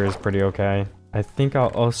guess right here is pretty okay. I think I'll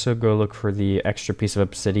also go look for the extra piece of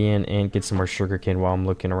obsidian and get some more sugarcane while I'm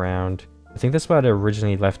looking around. I think that's what I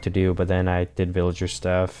originally left to do, but then I did villager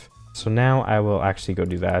stuff. So now I will actually go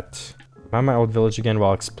do that. I'm at my old village again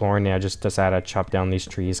while exploring, and I just decided to chop down these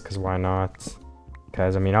trees because why not?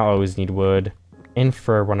 Because I mean, I'll always need wood. And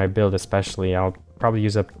for when I build especially, I'll probably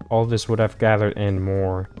use up all this wood I've gathered and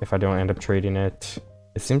more if I don't end up trading it.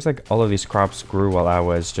 It seems like all of these crops grew while I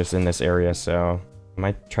was just in this area, so I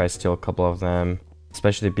might try to steal a couple of them.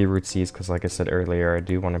 Especially the beetroot seeds, because like I said earlier, I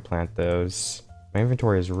do want to plant those. My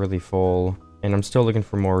inventory is really full, and I'm still looking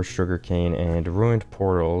for more sugarcane and ruined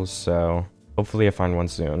portals, so hopefully I find one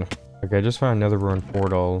soon. Okay, I just found another ruined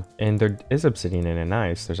portal, and there is obsidian in it.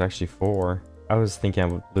 Nice. There's actually 4. I was thinking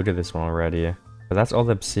I looted this one already, but that's all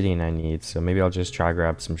the obsidian I need, so maybe I'll just try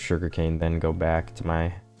grab some sugarcane, then go back to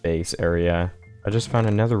my base area. I just found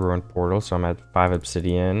another ruined portal, so I'm at 5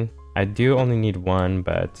 obsidian. I do only need 1,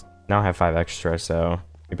 but now I have 5 extra, so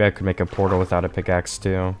maybe I could make a portal without a pickaxe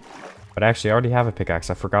too. But actually, I already have a pickaxe.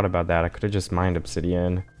 I forgot about that. I could have just mined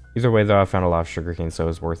obsidian. Either way, though, I found a lot of sugarcane, so it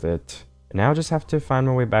was worth it. And now I just have to find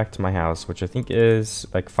my way back to my house, which I think is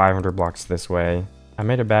like 500 blocks this way. I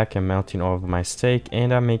made it back and melting all of my steak,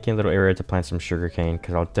 and I'm making a little area to plant some sugarcane,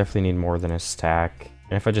 because I'll definitely need more than a stack.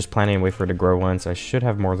 And if I just plant it and wait for it to grow once, I should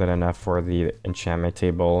have more than enough for the enchantment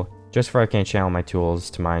table, just so I can channel my tools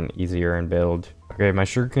to mine easier and build. Okay, my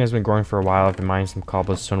sugarcane has been growing for a while. I've been mining some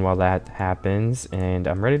cobblestone while that happens, and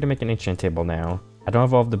I'm ready to make an enchant table now. I don't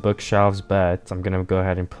have all of the bookshelves, but I'm gonna go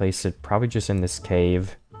ahead and place it probably just in this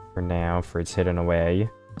cave for now, for it's hidden away.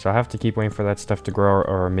 So I have to keep waiting for that stuff to grow,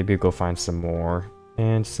 or maybe go find some more.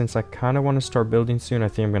 And since I kind of want to start building soon, I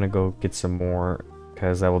think I'm gonna go get some more,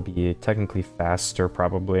 because that will be technically faster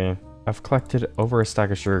probably. I've collected over a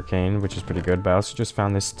stack of sugarcane, which is pretty good, but I also just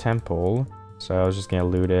found this temple, so I was just gonna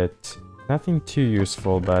loot it. Nothing too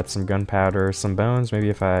useful, but some gunpowder, some bones. Maybe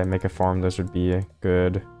if I make a farm, those would be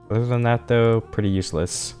good. Other than that though, pretty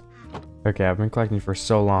useless. Okay, I've been collecting for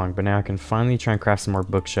so long, but now I can finally try and craft some more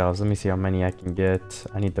bookshelves. Let me see how many I can get.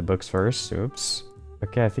 I need the books first. Oops.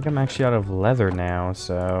 Okay, I think I'm actually out of leather now,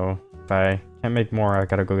 so if I can't make more, I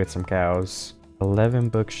gotta go get some cows. 11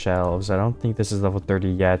 bookshelves. I don't think this is level 30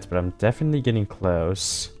 yet, but I'm definitely getting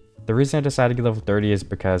close. The reason I decided to get level 30 is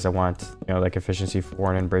because I want, you know, like efficiency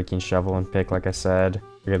 4 and breaking shovel and pick, like I said.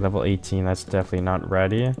 Okay, level 18, that's definitely not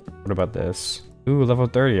ready. What about this? Ooh, level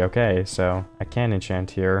 30, okay, so I can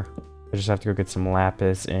enchant here. I just have to go get some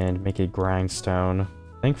lapis and make a grindstone.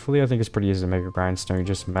 Thankfully, I think it's pretty easy to make a grindstone. You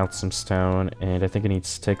just melt some stone, and I think it needs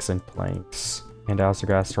sticks and planks. And I also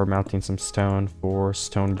gotta start melting some stone for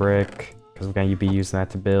stone brick, because I'm gonna be using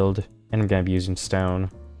that to build, and I'm gonna be using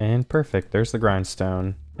stone. And perfect, there's the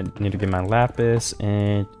grindstone. I need to get my lapis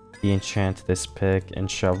and enchant this pick and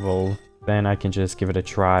shovel. Then I can just give it a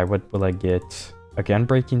try. What will I get? Again,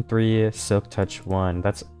 breaking 3, silk touch 1.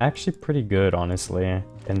 That's actually pretty good, honestly.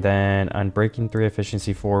 And then unbreaking 3,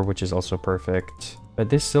 efficiency 4, which is also perfect. But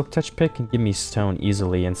this silk touch pick can give me stone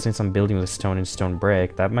easily, and since I'm building with stone and stone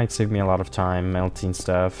brick, that might save me a lot of time melting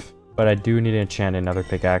stuff. But I do need to enchant another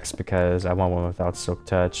pickaxe because I want one without silk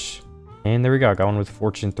touch. And there we go, I got one with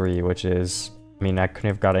fortune 3, which is, I mean, I couldn't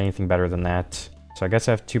have got anything better than that. So I guess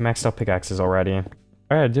I have 2 maxed out pickaxes already.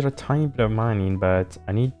 Alright, I did a tiny bit of mining, but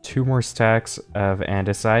I need 2 more stacks of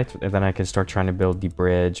andesite, and then I can start trying to build the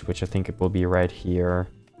bridge, which I think it will be right here.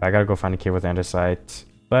 I gotta go find a cave with andesite.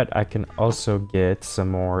 But I can also get some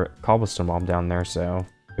more cobblestone mob down there, so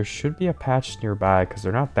there should be a patch nearby, because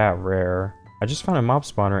they're not that rare. I just found a mob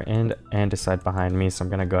spawner and andesite behind me, so I'm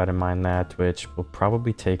gonna go ahead and mine that, which will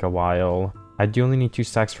probably take a while. I do only need 2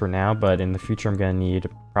 stacks for now, but in the future I'm gonna need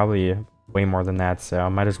probably way more than that, so I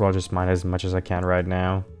might as well just mine as much as I can right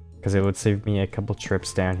now, because it would save me a couple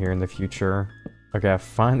trips down here in the future. Okay, I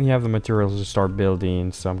finally have the materials to start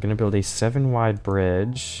building, so I'm gonna build a 7 wide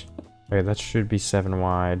bridge. Okay, that should be 7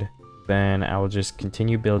 wide. Then I will just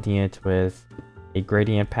continue building it with a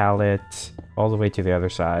gradient palette all the way to the other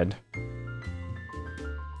side.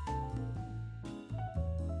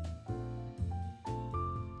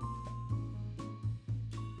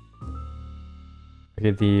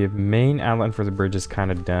 Okay, the main outline for the bridge is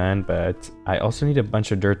kind of done, but I also need a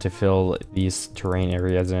bunch of dirt to fill these terrain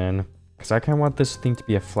areas in, because I kind of want this thing to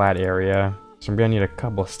be a flat area. So I'm gonna need a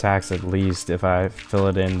couple stacks at least if I fill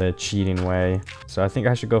it in the cheating way. So I think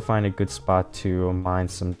I should go find a good spot to mine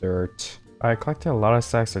some dirt. I collected a lot of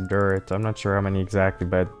stacks of dirt. I'm not sure how many exactly,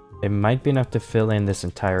 but it might be enough to fill in this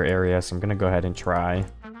entire area, so I'm gonna go ahead and try.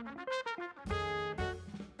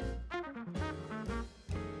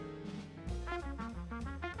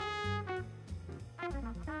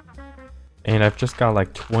 And I've just got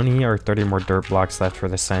like 20 or 30 more dirt blocks left for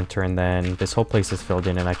the center, and then this whole place is filled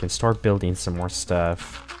in and I can start building some more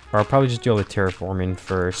stuff. Or I'll probably just do all the terraforming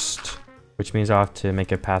first, which means I'll have to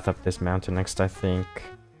make a path up this mountain next, I think.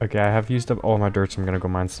 Okay, I have used up all my dirt, so I'm gonna go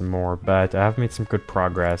mine some more, but I have made some good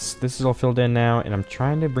progress. This is all filled in now, and I'm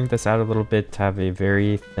trying to bring this out a little bit to have a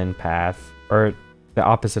very thin path, or the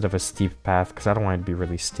opposite of a steep path, because I don't want it to be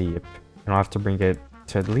really steep. And I'll have to bring it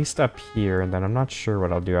to at least up here, and then I'm not sure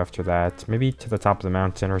what I'll do after that. Maybe to the top of the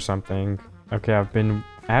mountain or something. Okay, I've been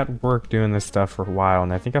at work doing this stuff for a while,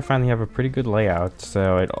 and I think I finally have a pretty good layout.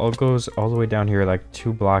 So it all goes all the way down here, like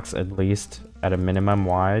 2 blocks at least, at a minimum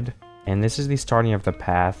wide. And this is the starting of the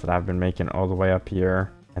path that I've been making all the way up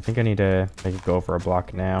here. I think I need to make it go over a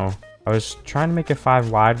block now. I was trying to make it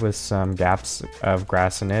 5 wide with some gaps of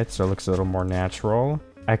grass in it, so it looks a little more natural.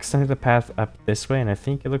 I extended the path up this way, and I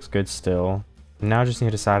think it looks good still. Now I just need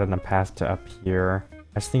to decide on a path to up here. I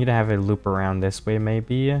was thinking to have a loop around this way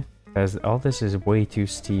maybe, because all this is way too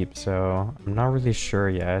steep, so I'm not really sure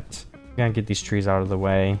yet. I'm gonna get these trees out of the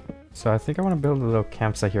way. So I think I want to build a little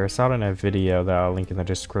campsite here. I saw it in a video that I'll link in the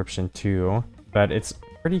description too, but it's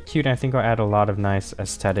pretty cute, and I think I'll add a lot of nice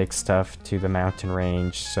aesthetic stuff to the mountain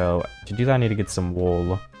range. So to do that I need to get some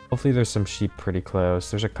wool. Hopefully there's some sheep pretty close.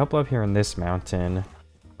 There's a couple up here in this mountain.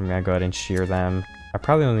 I'm gonna go ahead and shear them. I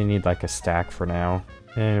probably only need like a stack for now.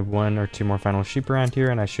 And 1 or 2 more final sheep around here,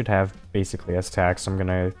 and I should have basically a stack. So I'm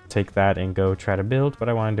gonna take that and go try to build what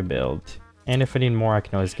I wanted to build. And if I need more, I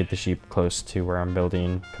can always get the sheep close to where I'm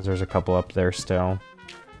building, because there's a couple up there still.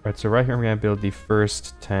 Alright, so right here I'm gonna build the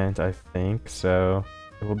first tent, I think. So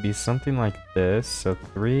it will be something like this. So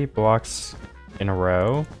 3 blocks in a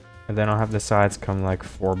row, and then I'll have the sides come like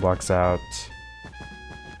 4 blocks out.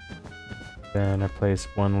 Then I place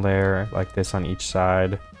 1 layer like this on each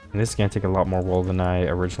side. And this is going to take a lot more wool than I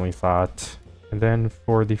originally thought. And then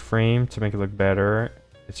for the frame, to make it look better,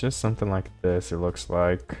 it's just something like this, it looks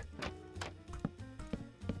like.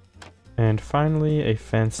 And finally, a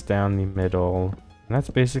fence down the middle. And that's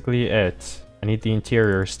basically it. I need the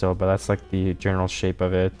interior still, but that's like the general shape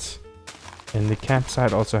of it. And the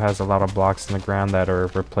campsite also has a lot of blocks in the ground that are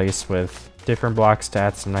replaced with different block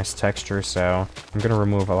stats and nice texture, so I'm gonna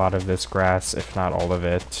remove a lot of this grass, if not all of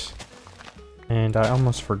it. And I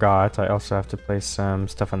almost forgot, I also have to place some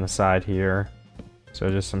stuff on the side here. So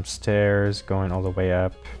just some stairs going all the way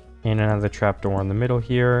up, and another trapdoor in the middle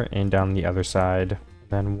here, and down the other side.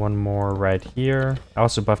 Then 1 more right here. I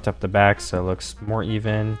also buffed up the back so it looks more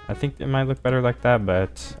even. I think it might look better like that,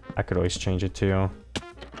 but I could always change it too.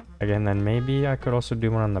 Again, then maybe I could also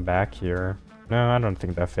do one on the back here. No, I don't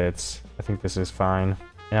think that fits. I think this is fine.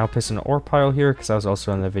 And I'll place an ore pile here, because I was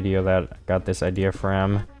also in the video that I got this idea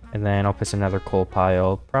from. And then I'll place another coal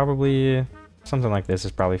pile. Probably something like this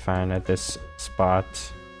is probably fine at this spot.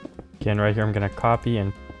 Again, right here I'm going to copy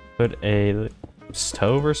and put a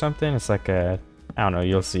stove or something. It's like a I don't know,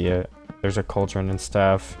 you'll see it. There's a cauldron and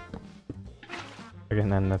stuff. Again,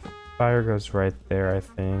 then the fire goes right there, I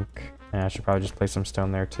think. And I should probably just place some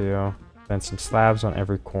stone there too. Then some slabs on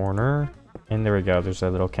every corner. And there we go, there's a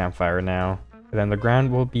little campfire now. And then the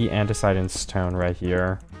ground will be andesite and stone right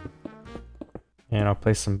here. And I'll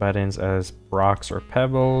place some buttons as rocks or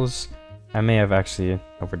pebbles. I may have actually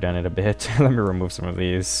overdone it a bit. Let me remove some of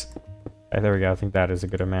these. There we go, I think that is a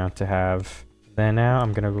good amount to have. Then now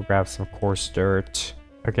I'm gonna go grab some coarse dirt.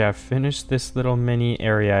 Okay, I've finished this little mini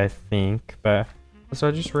area, I think, but so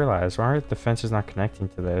I just realized, why aren't the fences not connecting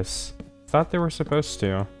to this? I thought they were supposed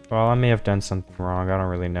to. Well, I may have done something wrong. I don't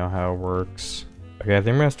really know how it works. Okay, I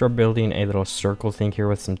think I'm gonna start building a little circle thing here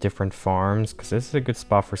with some different farms, because this is a good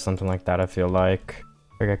spot for something like that, I feel like.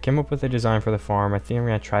 Okay, I came up with a design for the farm. I think I'm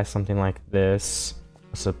gonna try something like this.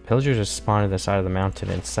 So pillager just spawned at the side of the mountain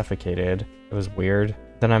and suffocated. It was weird.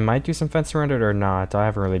 Then I might do some fence around it or not. I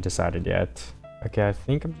haven't really decided yet. Okay, I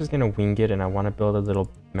think I'm just gonna wing it, and I want to build a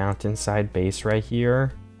little mountainside base right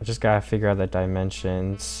here. I just gotta figure out the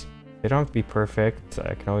dimensions. They don't have to be perfect.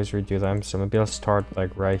 I can always redo them. So maybe I'll start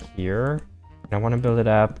like right here. And I want to build it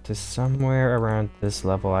up to somewhere around this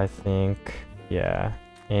level, I think. Yeah.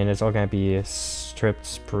 And it's all gonna be stripped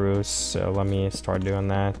spruce. So let me start doing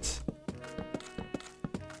that.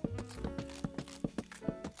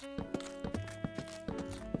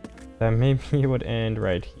 That maybe it would end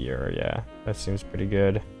right here. Yeah, that seems pretty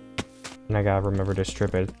good. And I gotta remember to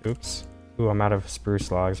strip it. Oops. Ooh, I'm out of spruce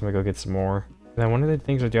logs. I'm gonna go get some more. And then one of the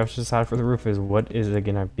things I do have to decide for the roof is what is it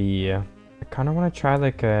gonna be? I kind of want to try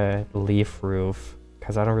like a leaf roof,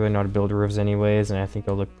 because I don't really know how to build roofs anyways, and I think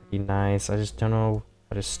it'll look pretty nice. I just don't know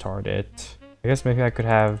how to start it. I guess maybe I could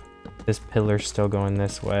have this pillar still going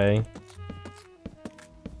this way.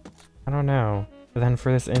 I don't know. But then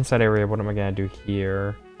for this inside area, what am I gonna do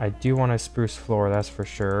here? I do want a spruce floor, that's for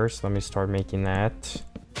sure. So let me start making that.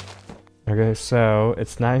 Okay, so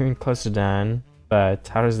it's not even close to done, but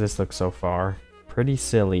how does this look so far? Pretty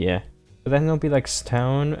silly. But then there'll be like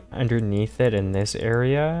stone underneath it in this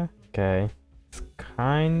area. Okay, it's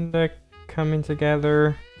kind of coming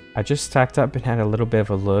together. I just stacked up and had a little bit of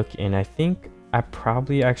a look, and I think I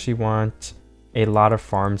probably actually want a lot of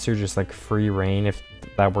farms here, just like free reign, if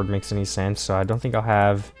that word makes any sense. So I don't think I'll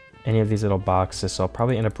have any of these little boxes, so I'll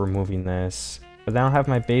probably end up removing this. But then I'll have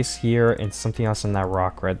my base here and something else in that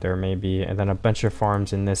rock right there maybe, and then a bunch of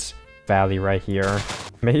farms in this valley right here.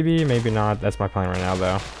 Maybe, maybe not. That's my plan right now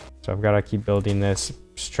though. So I've got to keep building this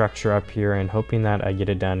structure up here and hoping that I get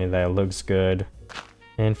it done and that it looks good.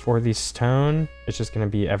 And for the stone, it's just going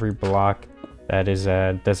to be every block that is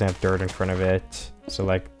doesn't have dirt in front of it. So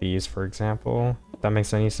like these, for example. If that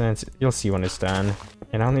makes any sense, you'll see when it's done.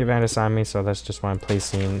 And I only have andesite me, so that's just what I'm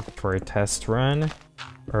placing for a test run.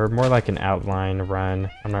 Or more like an outline run.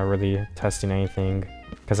 I'm not really testing anything,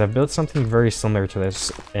 because I've built something very similar to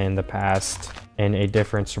this in the past in a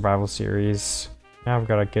different survival series. Now I've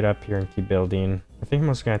got to get up here and keep building. I think I'm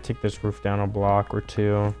just going to take this roof down a block or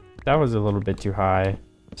two. That was a little bit too high.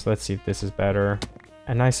 So let's see if this is better.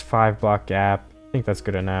 A nice 5-block gap. I think that's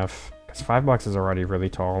good enough, because 5 blocks is already really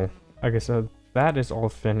tall. Okay, so that is all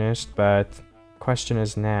finished, but question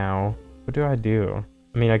is now, what do I do?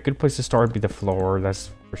 I mean, a good place to start would be the floor, that's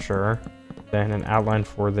for sure. Then an outline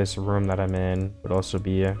for this room that I'm in would also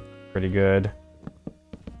be pretty good,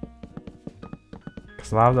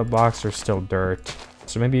 because a lot of the blocks are still dirt.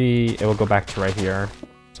 So maybe it will go back to right here,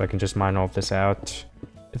 so I can just mine all of this out.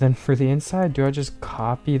 And then for the inside, do I just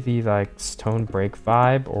copy the like stone break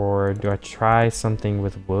vibe, or do I try something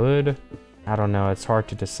with wood? I don't know, it's hard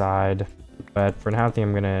to decide. But for now, I think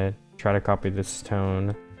I'm gonna try to copy this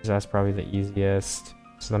stone, because that's probably the easiest.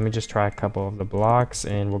 So let me just try a couple of the blocks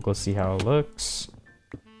and we'll go see how it looks.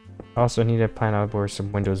 I also need to plan out where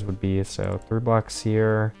some windows would be. So 3 blocks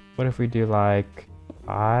here. What if we do like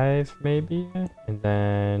 5 maybe? And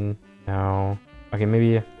then, no. Okay,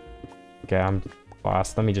 maybe, okay, I'm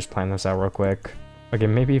lost. Let me just plan this out real quick. Okay,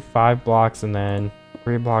 maybe 5 blocks and then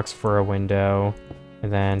 3 blocks for a window.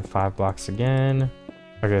 And then 5 blocks again.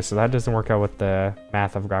 Okay, so that doesn't work out with the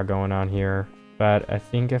math I've got going on here. But I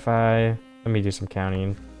think if let me do some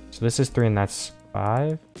counting. So this is 3 and that's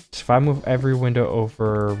 5. So if I move every window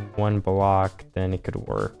over 1 block, then it could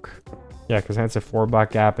work. Yeah, because that's a 4-block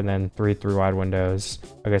gap and then 3 wide windows.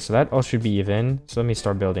 Okay, so that all should be even. So let me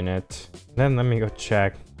start building it. Then let me go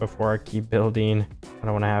check before I keep building. I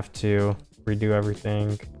don't want to have to redo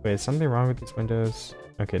everything. Wait, is something wrong with these windows?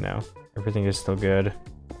 Okay, no. Everything is still good.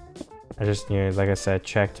 I just need, like I said,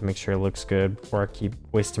 check to make sure it looks good before I keep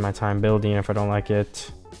wasting my time building if I don't like it.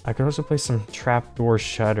 I could also place some trapdoor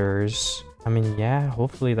shutters I mean, yeah,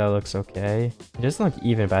 hopefully that looks okay. It doesn't look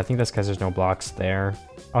even, but I think that's because there's no blocks there.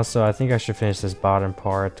 Also, I think I should finish this bottom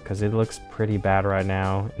part because it looks pretty bad right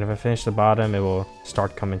now. And if I finish the bottom, it will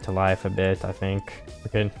start coming to life a bit, I think.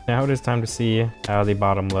 Okay, now it is time to see how the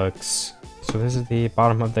bottom looks. So this is the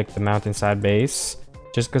bottom of the mountainside base.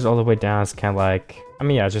 Just goes all the way down. It's kind of like, I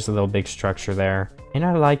mean, yeah, just a little big structure there. And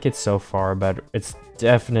I like it so far, but it's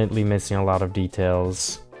definitely missing a lot of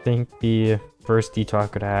details. I think the first detail I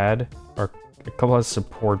could add are a couple of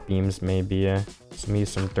support beams, maybe. Maybe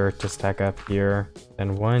some dirt to stack up here.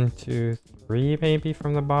 Then 1, 2, 3 maybe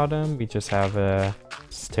from the bottom. We just have a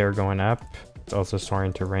stair going up. It's also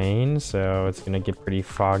starting to rain, so it's gonna get pretty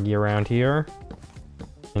foggy around here.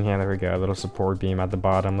 And yeah, there we go, a little support beam at the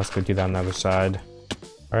bottom. Let's go do that on the other side.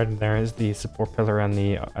 Alright, and there is the support pillar on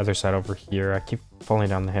the other side over here. I keep falling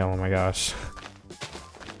down the hill, oh my gosh.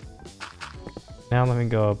 Now let me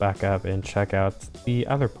go back up and check out the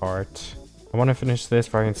other part. I want to finish this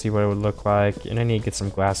so I can see what it would look like, and I need to get some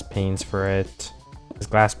glass panes for it. These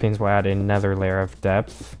glass panes will add another layer of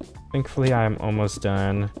depth. Thankfully, I'm almost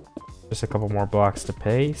done. Just a couple more blocks to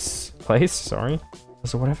place, sorry.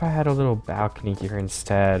 So what if I had a little balcony here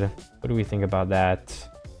instead? What do we think about that?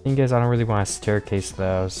 Thing is, I don't really want a staircase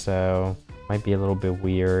though, so might be a little bit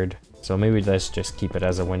weird. So maybe let's just keep it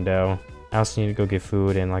as a window. I also need to go get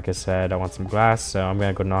food, and like I said, I want some glass, so I'm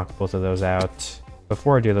gonna go knock both of those out.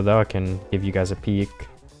 Before I do that though, I can give you guys a peek.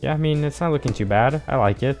 Yeah, I mean, it's not looking too bad. I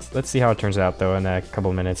like it. Let's see how it turns out though in a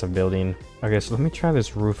couple minutes of building. Okay, so let me try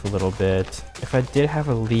this roof a little bit. If I did have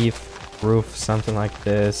a leaf roof, something like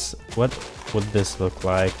this, what would this look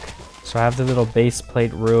like? So I have the little base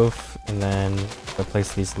plate roof, and then I'll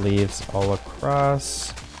place these leaves all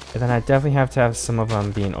across. And then I definitely have to have some of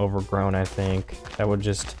them being overgrown, I think. That would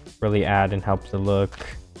just really add and help the look.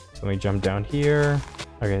 So let me jump down here.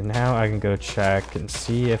 Okay, now I can go check and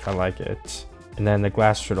see if I like it. And then the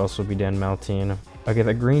glass should also be done melting. Okay,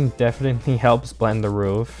 the green definitely helps blend the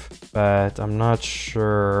roof, but I'm not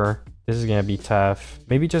sure. This is gonna be tough.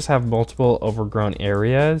 Maybe just have multiple overgrown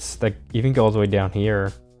areas that even go all the way down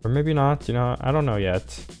here. Or maybe not, you know, I don't know yet.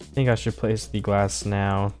 I think I should place the glass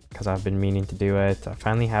now because I've been meaning to do it. I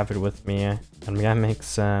finally have it with me. I'm gonna make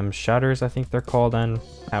some shutters, I think they're called on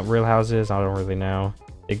real houses. I don't really know.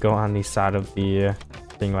 They go on the side of the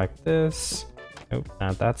thing like this. Nope,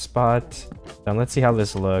 not that spot. Then let's see how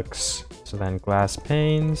this looks. So then glass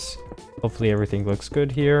panes. Hopefully everything looks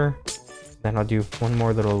good here. Then I'll do one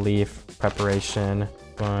more little leaf preparation.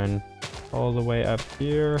 One all the way up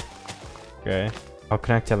here. Okay. I'll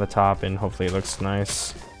connect to the top and hopefully it looks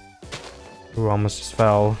nice. Ooh, almost just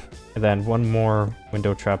fell. And then one more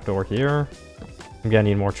window trapdoor here. I'm gonna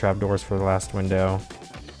need more trapdoors for the last window.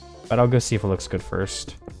 But I'll go see if it looks good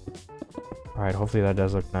first. Alright, hopefully that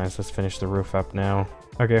does look nice. Let's finish the roof up now.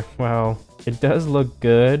 Okay, well, it does look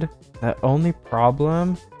good. The only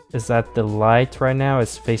problem is that the light right now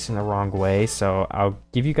is facing the wrong way. So I'll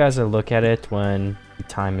give you guys a look at it when the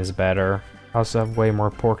time is better. I also have way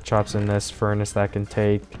more pork chops in this furnace that I can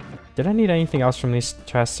take. Did I need anything else from these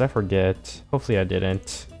chests? I forget. Hopefully I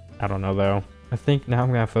didn't. I don't know though. I think now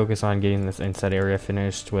I'm gonna focus on getting this inside area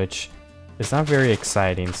finished, which is not very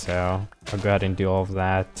exciting, so I'll go ahead and do all of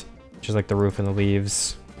that. Just like the roof and the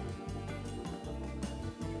leaves.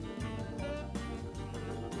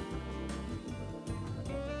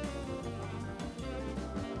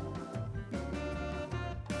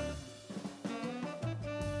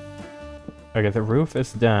 Okay, the roof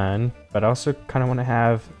is done, but I also kind of want to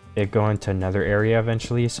have it go into another area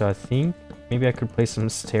eventually, so I think maybe I could place some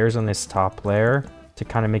stairs on this top layer to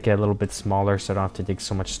kind of make it a little bit smaller so I don't have to dig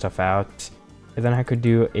so much stuff out. And then I could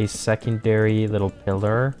do a secondary little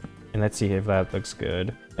pillar, and let's see if that looks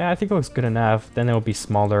good. Yeah, I think it looks good enough. Then it will be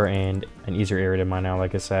smaller and an easier area to mine out,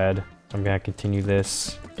 like I said. So I'm going to continue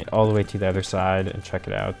this all the way to the other side and check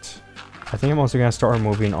it out. I think I'm also going to start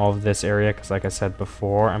removing all of this area because like I said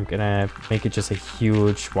before, I'm going to make it just a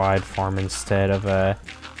huge wide farm instead of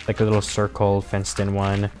like a little circle fenced in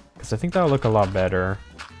one, because I think that'll look a lot better.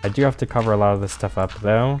 I do have to cover a lot of this stuff up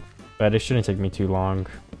though, but it shouldn't take me too long.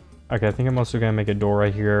 Okay, I think I'm also going to make a door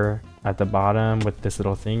right here at the bottom with this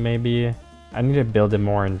little thing maybe. I need to build it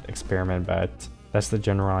more and experiment, but that's the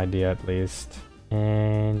general idea at least.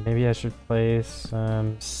 And maybe I should place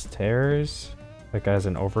some stairs like as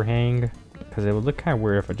an overhang, because it would look kind of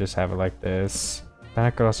weird if I just have it like this. Then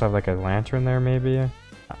I could also have like a lantern there maybe.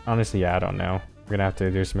 Honestly, yeah, I don't know. I'm gonna have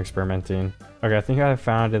to do some experimenting. Okay, I think I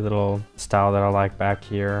found a little style that I like back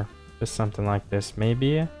here. Just something like this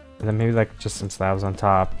maybe. And then maybe like just some slabs on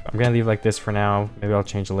top. I'm gonna leave like this for now. Maybe I'll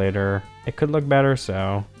change it later. It could look better,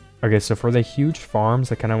 so Okay, so for the huge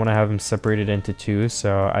farms, I kind of want to have them separated into two.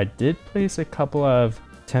 So I did place a couple of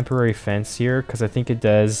temporary fence here because I think it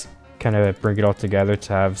does kind of bring it all together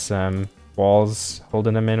to have some walls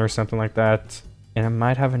holding them in or something like that. And I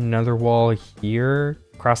might have another wall here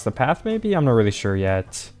across the path maybe? I'm not really sure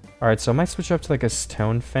yet. Alright, so I might switch up to like a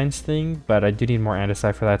stone fence thing, but I do need more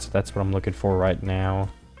andesite for that, so that's what I'm looking for right now.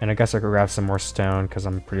 And I guess I could grab some more stone because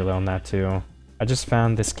I'm pretty low on that too. I just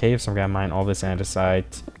found this cave, so I'm gonna mine all this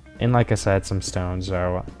andesite. And like I said, some stone,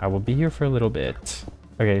 so I will be here for a little bit.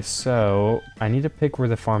 Okay, so I need to pick where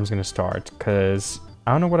the farm's gonna start, because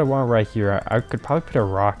I don't know what I want right here. I could probably put a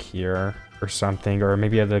rock here or something, or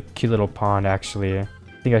maybe a cute little pond actually. I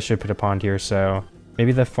think I should put a pond here, so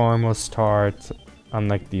maybe the farm will start on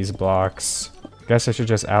like these blocks. I guess I should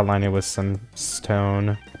just outline it with some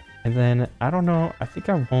stone. And then, I don't know, I think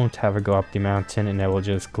I won't have it go up the mountain and it will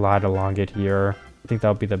just glide along it here. I think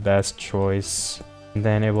that'll be the best choice. And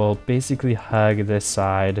then it will basically hug this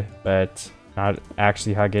side, but not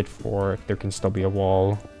actually hug it, for there can still be a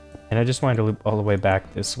wall. And I just wanted to loop all the way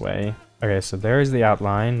back this way. Okay, so there's the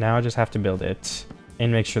outline. Now I just have to build it and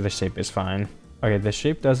make sure the shape is fine. Okay, the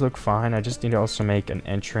shape does look fine. I just need to also make an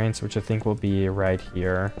entrance, which I think will be right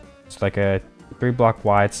here. It's like a 3-block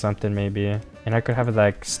wide something maybe. And I could have it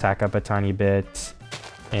like stack up a tiny bit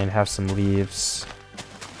and have some leaves.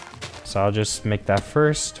 So I'll just make that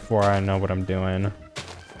first before I know what I'm doing.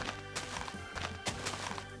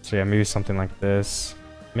 So yeah, maybe something like this.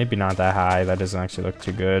 Maybe not that high. That doesn't actually look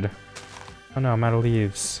too good. Oh no, I'm out of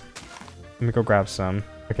leaves. Let me go grab some.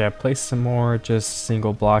 Okay, I placed some more just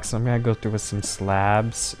single blocks. I'm gonna go through with some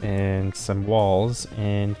slabs and some walls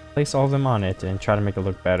and place all of them on it and try to make it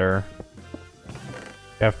look better.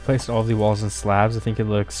 Okay, I've placed all the walls and slabs. I think it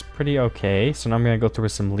looks pretty okay. So now I'm gonna go through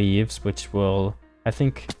with some leaves, which will, I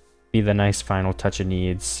think, be the nice final touch it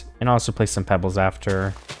needs. And I'll also place some pebbles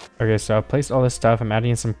after. Okay, so I've placed all this stuff. I'm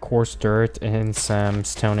adding some coarse dirt and some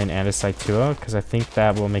stone and andesite to it because I think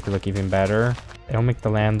that will make it look even better. It'll make the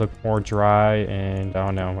land look more dry, and I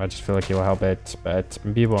don't know, I just feel like it will help it, but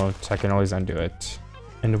maybe it won't. I can always undo it.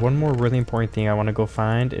 And one more really important thing I want to go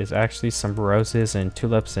find is actually some roses and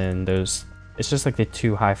tulips and those, it's just like the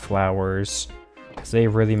 2 high flowers, because they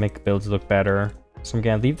really make builds look better. So I'm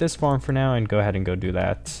gonna leave this farm for now and go ahead and go do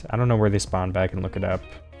that. I don't know where they spawn, but I can look it up.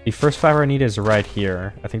 The first flower I need is right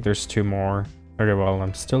here. I think there's 2 more. Okay, well,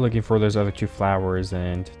 I'm still looking for those other 2 flowers,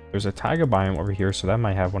 and there's a taiga biome over here, so that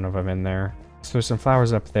might have one of them in there. So there's some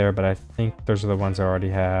flowers up there, but I think those are the ones I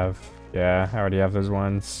already have. Yeah, I already have those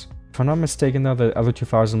ones. If I'm not mistaken though, the other 2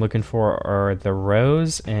 flowers I'm looking for are the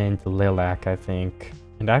rose and the lilac, I think.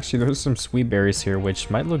 And actually there's some sweet berries here,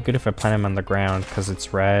 which might look good if I plant them on the ground because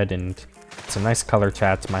it's red and it's a nice color to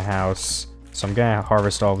add to my house. So I'm gonna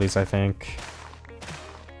harvest all these, I think.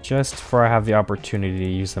 Just before I have the opportunity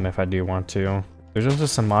to use them if I do want to. There's also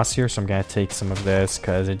some moss here, so I'm gonna take some of this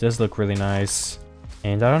because it does look really nice.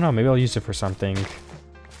 And I don't know, maybe I'll use it for something.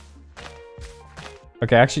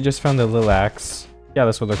 Okay, I actually just found the lilacs. Yeah,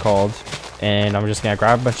 that's what they're called. And I'm just gonna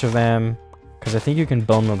grab a bunch of them, because I think you can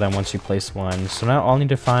bone meal them once you place one. So now all I need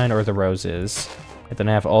to find are the roses. And then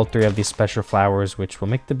I have all 3 of these special flowers, which will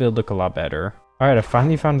make the build look a lot better. Alright, I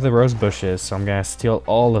finally found the rose bushes, so I'm gonna steal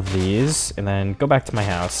all of these, and then go back to my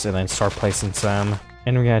house, and then start placing some.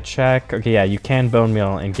 And we're gonna check. Okay, yeah, you can bone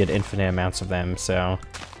meal and get infinite amounts of them, so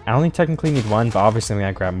I only technically need 1, but obviously I'm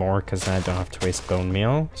gonna grab more because then I don't have to waste bone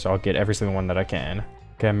meal. So I'll get every single one that I can.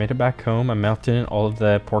 Okay, I made it back home. I melted in all of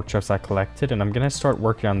the pork chops I collected, and I'm gonna start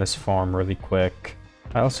working on this farm really quick.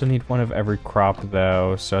 I also need 1 of every crop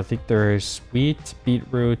though, so I think there's wheat,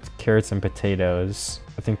 beetroot, carrots, and potatoes.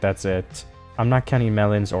 I think that's it. I'm not counting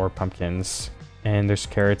melons or pumpkins. And there's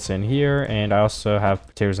carrots in here, and I also have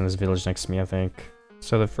potatoes in this village next to me, I think.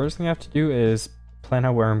 So the first thing I have to do is plan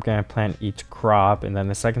out where I'm gonna plant each crop, and then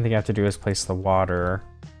the second thing I have to do is place the water.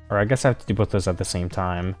 Or I guess I have to do both those at the same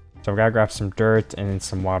time. So I've gotta grab some dirt and then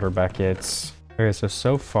some water buckets. Okay,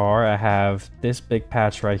 so far I have this big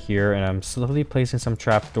patch right here, and I'm slowly placing some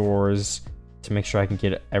trapdoors to make sure I can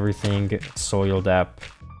get everything soiled up.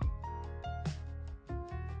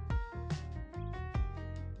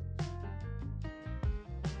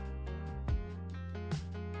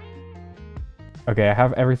 Okay, I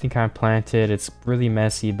have everything kind of planted. It's really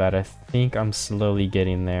messy, but I think I'm slowly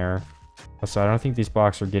getting there. Also, I don't think these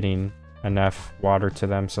blocks are getting enough water to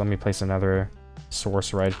them, so let me place another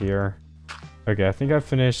source right here. Okay, I think I've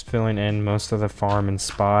finished filling in most of the farm and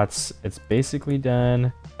spots. It's basically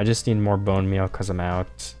done. I just need more bone meal because I'm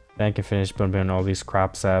out. Then I can finish bone mealing all these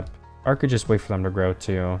crops up. Or I could just wait for them to grow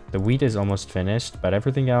too. The wheat is almost finished, but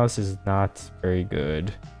everything else is not very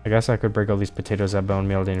good. I guess I could break all these potatoes up bone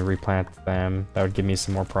meal and replant them. That would give me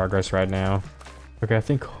some more progress right now. Okay, I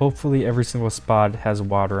think hopefully every single spot has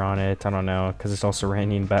water on it. I don't know, because it's also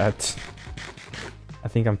raining, but I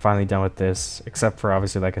think I'm finally done with this. Except for,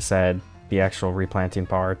 obviously, like I said, the actual replanting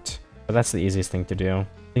part. But that's the easiest thing to do.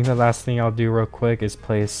 I think the last thing I'll do real quick is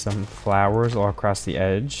place some flowers all across the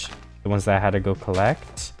edge. The ones that I had to go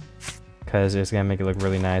collect. Because it's going to make it look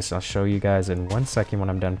really nice. I'll show you guys in 1 second when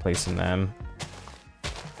I'm done placing them.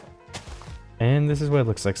 And this is what it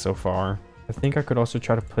looks like so far. I think I could also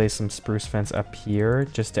try to place some spruce fence up here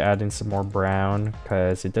just to add in some more brown,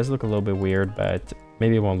 because it does look a little bit weird, but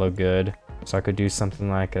maybe it won't look good. So I could do something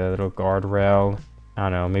like a little guardrail. I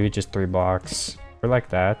don't know, maybe just 3 blocks or like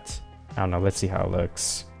that. I don't know, let's see how it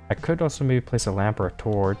looks. I could also maybe place a lamp or a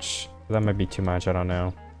torch, but that might be too much, I don't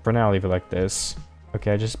know. For now, I'll leave it like this.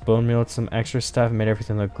 Okay, I just bone mealed some extra stuff, made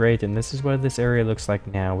everything look great, and this is what this area looks like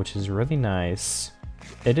now, which is really nice.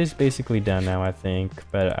 It is basically done now, I think,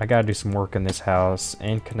 but I gotta do some work in this house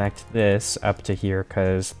and connect this up to here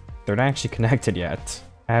because they're not actually connected yet.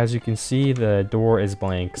 As you can see, the door is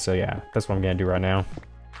blank, so yeah, that's what I'm gonna do right now.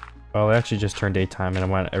 Well, it actually just turned daytime and I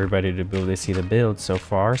want everybody to be able to see the build so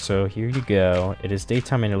far, so here you go. It is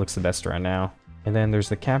daytime and it looks the best right now. And then there's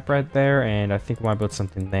the camp right there, and I think I want to build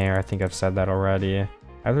something there. I think I've said that already.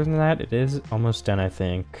 Other than that, it is almost done, I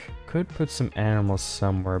think. Could put some animals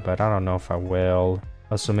somewhere, but I don't know if I will.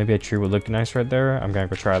 Also, maybe a tree would look nice right there. I'm gonna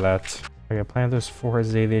go try that. I gotta plant those 4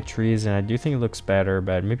 azalea trees, and I do think it looks better,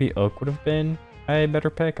 but maybe oak would have been a better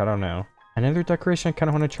pick. I don't know. Another decoration, I kind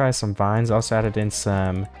of want to try some vines. I also added in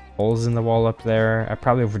some holes in the wall up there. I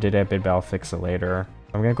probably overdid it a bit, but I'll fix it later.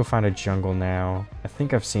 I'm gonna go find a jungle now. I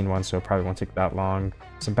think I've seen one, so it probably won't take that long.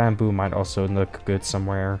 Some bamboo might also look good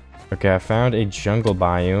somewhere. Okay, I found a jungle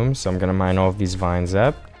biome, so I'm gonna mine all of these vines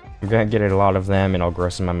up. I'm gonna get a lot of them, and I'll grow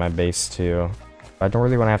some at my base too. I don't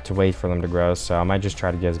really want to have to wait for them to grow, so I might just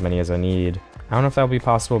try to get as many as I need. I don't know if that'll be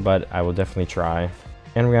possible, but I will definitely try.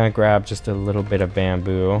 And we're gonna grab just a little bit of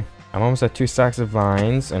bamboo. I'm almost at 2 stacks of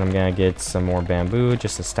vines, and I'm gonna get some more bamboo,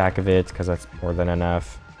 just a stack of it, because that's more than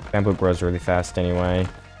enough. Bamboo grows really fast anyway.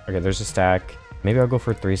 Okay, there's a stack. Maybe I'll go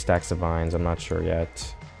for 3 stacks of vines, I'm not sure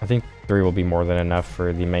yet. I think 3 will be more than enough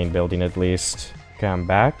for the main building at least. Okay, I'm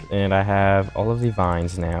back, and I have all of the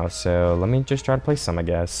vines now, so let me just try to place some, I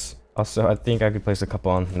guess. Also, I think I could place a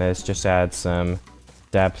couple on this, just to add some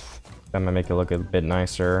depth. That might make it look a bit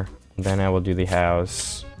nicer. And then I will do the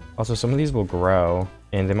house. Also, some of these will grow,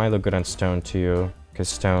 and they might look good on stone too, because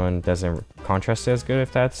stone doesn't contrast as good,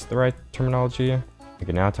 if that's the right terminology.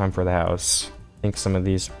 Okay, now time for the house. I think some of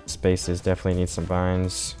these spaces definitely need some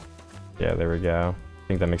vines. Yeah, there we go. I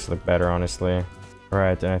think that makes it look better, honestly.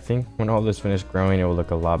 Alright, and I think when all this finished growing, it will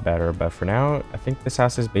look a lot better. But for now, I think this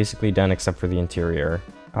house is basically done except for the interior.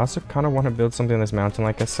 I also kind of want to build something on this mountain,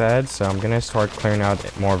 like I said, so I'm going to start clearing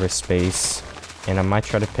out more of a space. And I might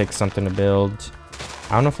try to pick something to build.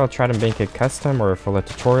 I don't know if I'll try to make it custom or if I'll a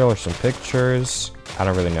tutorial or some pictures. I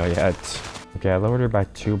don't really know yet. Okay, I lowered it by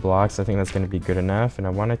 2 blocks. I think that's going to be good enough. And I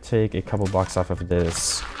want to take a couple blocks off of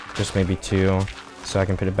this. Just maybe 2. So I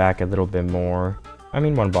can put it back a little bit more. I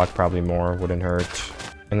mean, 1 block probably more. Wouldn't hurt.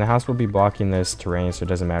 And the house will be blocking this terrain, so it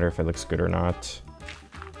doesn't matter if it looks good or not.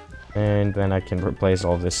 And then I can replace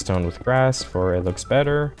all this stone with grass for it looks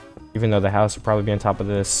better. Even though the house will probably be on top of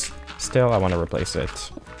this, still I want to replace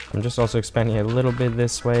it. I'm just also expanding it a little bit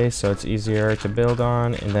this way so it's easier to build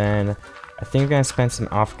on. And then I think I'm going to spend some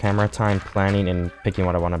off-camera time planning and picking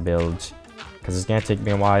what I want to build. Because it's going to take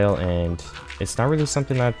me a while and it's not really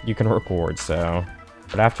something that you can record, so.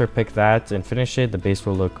 But after I pick that and finish it, the base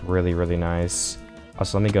will look really, really nice.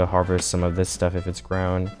 Also, let me go harvest some of this stuff if it's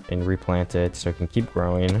grown and replant it so it can keep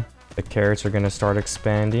growing. The carrots are going to start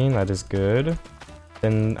expanding, that is good.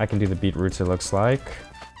 Then I can do the beetroots, it looks like,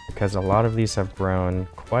 because a lot of these have grown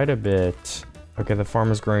quite a bit. Okay, the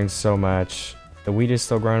farm is growing so much. The wheat is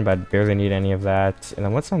still growing, but I barely need any of that. And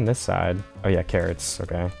then what's on this side? Oh yeah, carrots,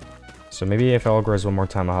 okay. So maybe if it all grows one more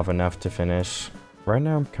time, I'll have enough to finish. Right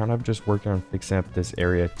now, I'm kind of just working on fixing up this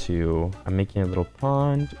area too. I'm making a little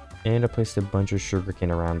pond, and I placed a bunch of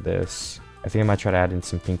sugarcane around this. I think I might try to add in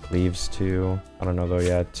some pink leaves too. I don't know though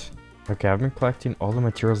yet. Okay, I've been collecting all the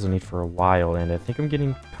materials I need for a while, and I think I'm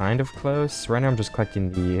getting kind of close. Right now, I'm just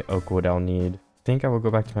collecting the oak wood I'll need. I think I will go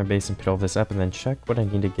back to my base and put all this up and then check what I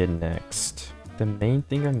need to get next. The main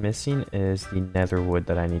thing I'm missing is the nether wood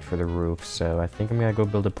that I need for the roof, so I think I'm gonna go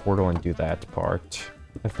build a portal and do that part.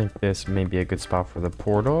 I think this may be a good spot for the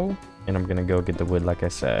portal, and I'm gonna go get the wood like I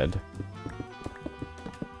said.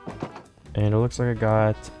 And it looks like I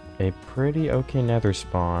got a pretty okay nether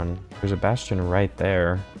spawn. There's a bastion right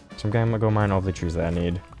there. So I'm gonna go mine all the trees that I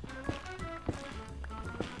need.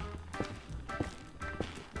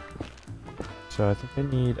 So I think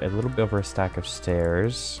I need a little bit over a stack of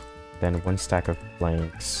stairs, then 1 stack of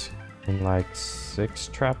planks, and like 6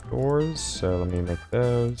 trapdoors. So let me make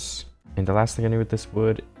those. And the last thing I need with this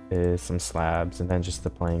wood is some slabs, and then just the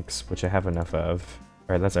planks, which I have enough of.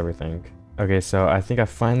 Alright, that's everything. Okay, so I think I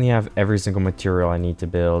finally have every single material I need to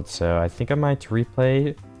build, so I think I might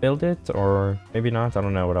build it, or maybe not, I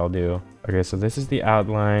don't know what I'll do. Okay, so this is the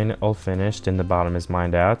outline, all finished, and the bottom is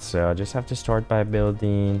mined out, so I just have to start by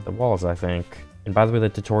building the walls, I think. And by the way, the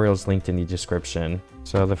tutorial is linked in the description.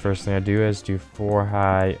 So the first thing I do is do 4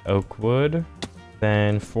 high oak wood,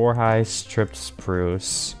 then 4 high stripped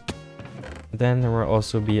spruce. Then there will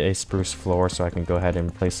also be a spruce floor, so I can go ahead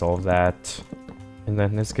and place all of that. And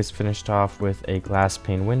then this gets finished off with a glass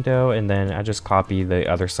pane window, and then I just copy the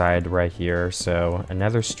other side right here. So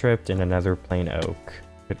another stripped and another plain oak.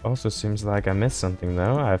 It also seems like I missed something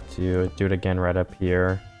though. I have to do it again right up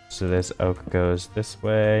here. So this oak goes this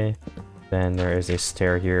way. Then there is a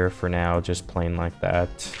stair here for now, just plain like that.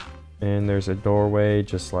 And there's a doorway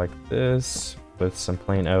just like this with some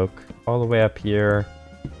plain oak all the way up here,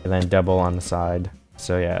 and then double on the side.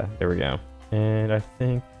 So yeah, there we go. And I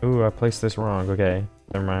think, ooh, I placed this wrong. Okay,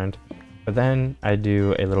 never mind. But then I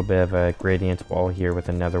do a little bit of a gradient wall here with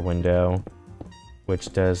another window,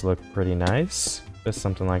 which does look pretty nice. Just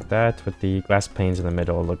something like that with the glass panes in the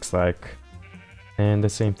middle, it looks like. And the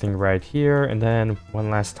same thing right here, and then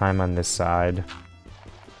one last time on this side.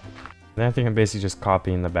 Then I think I'm basically just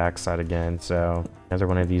copying the back side again, so another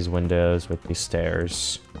one of these windows with these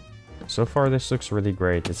stairs. So far this looks really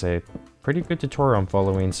great. It's a pretty good tutorial I'm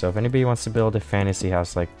following, so if anybody wants to build a fantasy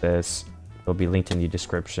house like this, it'll be linked in the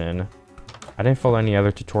description. I didn't follow any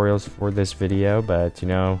other tutorials for this video, but you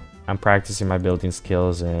know, I'm practicing my building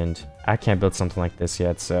skills and I can't build something like this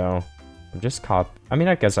yet, so I'm just I mean,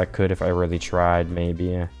 I guess I could if I really tried,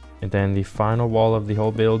 maybe. And then the final wall of the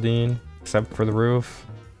whole building, except for the roof,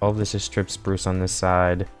 all of this is stripped spruce on this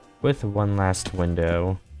side with one last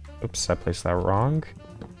window. Oops, I placed that wrong.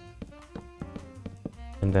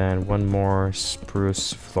 And then one more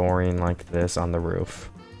spruce flooring like this on the roof.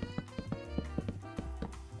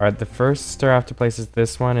 Alright, the first I have to place is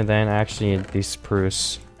this one, and then I actually need the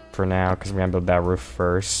spruce for now because we're gonna build that roof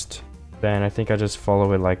first. Then I think I just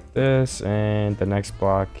follow it like this, and the next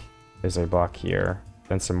block is a block here.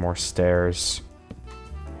 Then some more stairs.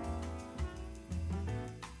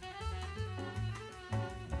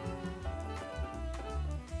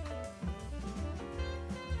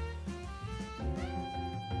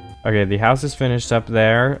 Okay, the house is finished up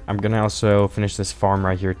there. I'm gonna also finish this farm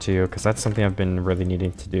right here too, because that's something I've been really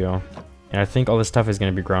needing to do. And I think all this stuff is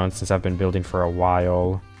gonna be grown since I've been building for a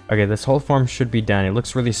while. Okay, this whole farm should be done. It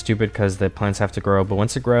looks really stupid because the plants have to grow, but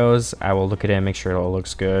once it grows, I will look at it and make sure it all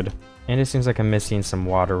looks good. And it seems like I'm missing some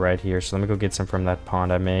water right here, so let me go get some from that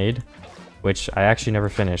pond I made, which I actually never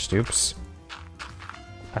finished. Oops.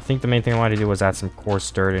 I think the main thing I wanted to do was add some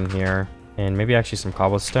coarse dirt in here, and maybe actually some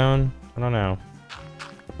cobblestone. I don't know.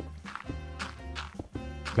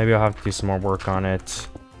 Maybe I'll have to do some more work on it.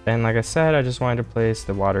 And like I said, I just wanted to place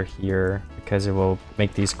the water here because it will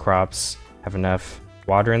make these crops have enough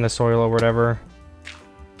water in the soil or whatever.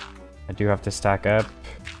 I do have to stack up,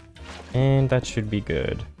 and that should be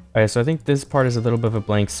good. Alright, so I think this part is a little bit of a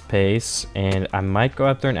blank space, and I might go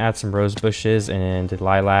out there and add some rose bushes and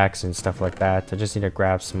lilacs and stuff like that. I just need to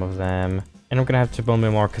grab some of them, and I'm gonna have to build me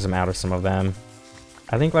more because I'm out of some of them.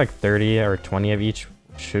 I think like 30 or 20 of each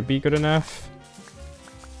should be good enough.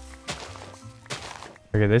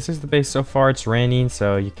 Okay, this is the base so far. It's raining,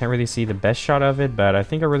 so you can't really see the best shot of it, but I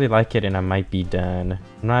think I really like it and I might be done.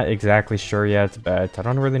 I'm not exactly sure yet, but I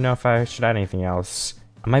don't really know if I should add anything else.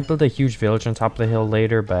 I might build a huge village on top of the hill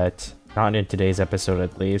later, but not in today's episode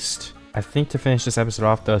at least. I think to finish this episode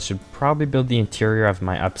off though, I should probably build the interior of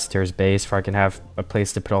my upstairs base where I can have a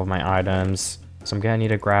place to put all of my items. So I'm gonna need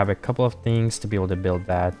to grab a couple of things to be able to build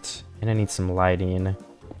that, and I need some lighting.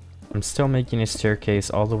 I'm still making a staircase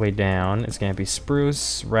all the way down. It's gonna be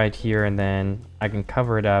spruce right here, and then I can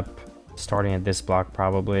cover it up starting at this block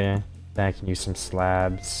probably. Then I can use some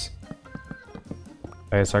slabs.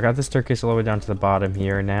 Okay, so I got the staircase all the way down to the bottom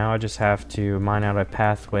here. Now I just have to mine out a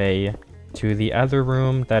pathway to the other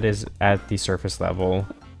room that is at the surface level.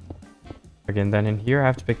 Again, then in here I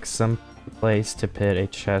have to pick some place to put a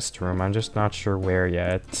chest room. I'm just not sure where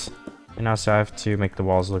yet. And also I have to make the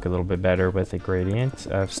walls look a little bit better with a gradient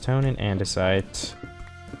of stone and andesite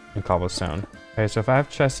and cobblestone. Okay, so if I have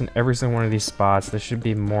chests in every single one of these spots, there should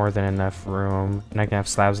be more than enough room. And I can have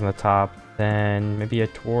slabs on the top. Then maybe a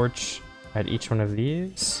torch at each one of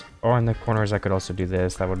these. Or in the corners, I could also do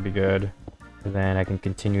this. That would be good. And then I can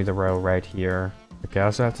continue the row right here. Okay, I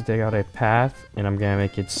also have to dig out a path. And I'm going to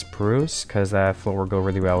make it spruce, because that floor will go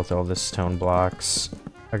really well with all the stone blocks.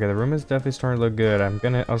 Okay, the room is definitely starting to look good. I'm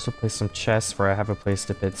going to also place some chests where I have a place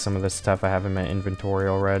to put some of the stuff I have in my inventory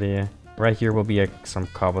already. Right here will be some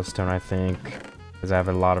cobblestone, I think, because I have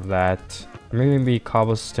a lot of that. Maybe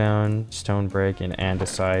cobblestone, stone brick, and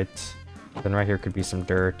andesite. Then right here could be some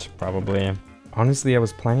dirt, probably. Honestly, I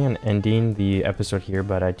was planning on ending the episode here,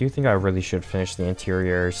 but I do think I really should finish the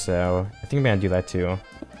interior, so I think I'm gonna do that too.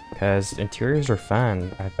 Because interiors are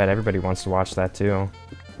fun. I bet everybody wants to watch that too.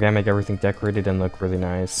 I'm gonna make everything decorated and look really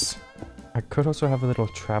nice. I could also have a little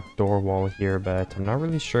trapdoor wall here, but I'm not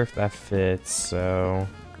really sure if that fits, so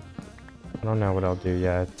I don't know what I'll do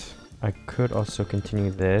yet. I could also continue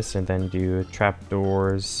this and then do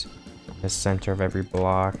trapdoors in the center of every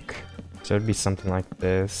block. So it'd be something like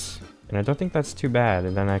this. And I don't think that's too bad.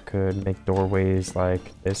 And then I could make doorways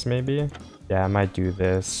like this maybe. Yeah, I might do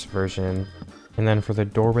this version. And then for the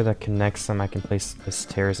doorway that connects them, I can place the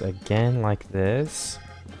stairs again like this.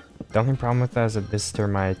 The only problem with that is that this stair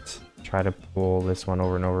might try to pull this one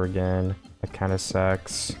over and over again. That kind of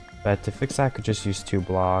sucks. But to fix that, I could just use 2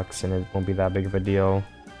 blocks and it won't be that big of a deal.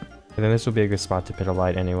 And then this will be a good spot to put a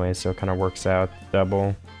light anyway, so it kind of works out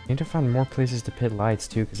double. I need to find more places to put lights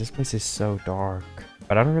too, because this place is so dark.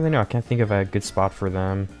 But I don't really know, I can't think of a good spot for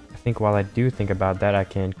them. I think while I do think about that, I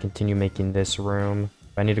can continue making this room.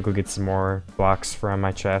 I need to go get some more blocks from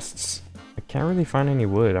my chests. I can't really find any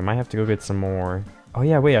wood, I might have to go get some more. Oh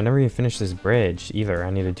yeah, wait, I never even finished this bridge either,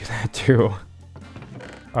 I need to do that too.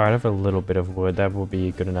 Alright, I have a little bit of wood, that will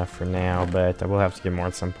be good enough for now, but I will have to get more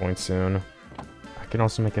at some point soon. I can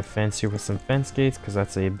also make a fence here with some fence gates, because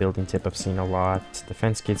that's a building tip I've seen a lot. The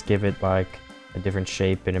fence gates give it like a different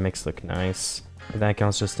shape and it makes it look nice. And then I can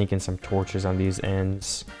also sneak in some torches on these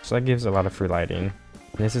ends, so that gives a lot of free lighting.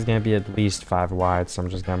 And this is going to be at least 5 wide, so I'm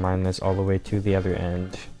just going to mine this all the way to the other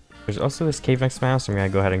end. There's also this cave next to my house, so I'm going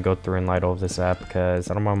to go ahead and go through and light all of this up, because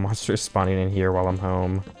I don't want monsters spawning in here while I'm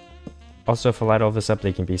home. Also, if I light all this up,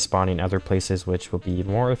 they can be spawning other places, which will be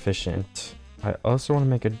more efficient. I also want to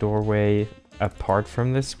make a doorway apart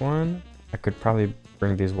from this one. I could probably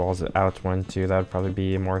bring these walls out one too, that would probably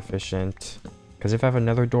be more efficient. Because if I have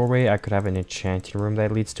another doorway, I could have an enchanting room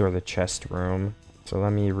that leads to, or the chest room. So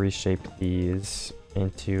let me reshape these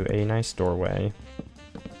into a nice doorway.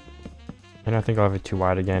 And I think I'll have it too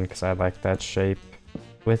wide again, because I like that shape.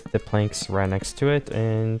 With the planks right next to it,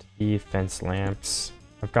 and the fence lamps.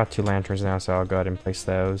 I've got 2 lanterns now, so I'll go ahead and place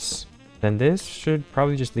those. Then this should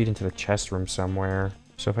probably just lead into the chest room somewhere.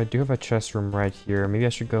 So if I do have a chest room right here, maybe I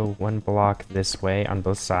should go 1 block this way on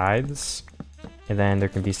both sides. And then there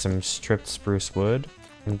can be some stripped spruce wood.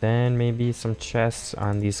 And then maybe some chests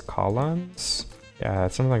on these columns. Yeah,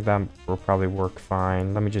 something like that will probably work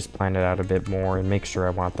fine. Let me just plan it out a bit more and make sure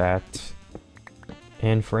I want that.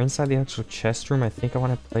 And for inside the actual chest room, I think I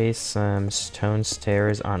want to place some stone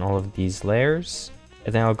stairs on all of these layers.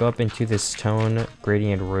 And then I'll go up into this stone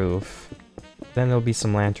gradient roof. Then there'll be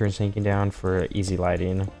some lanterns hanging down for easy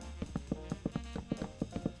lighting.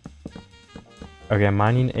 Okay, I'm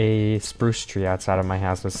mining a spruce tree outside of my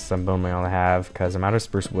house with some bone meal I have, because I'm out of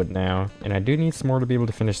spruce wood now. And I do need some more to be able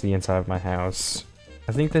to finish the inside of my house.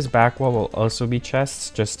 I think this back wall will also be chests,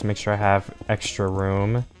 just to make sure I have extra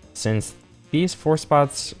room. Since these 4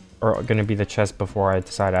 spots are going to be the chests before I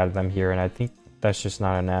decide to add them here, and I think that's just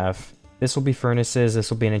not enough. This will be furnaces,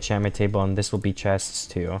 this will be an enchantment table, and this will be chests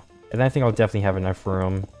too. And I think I'll definitely have enough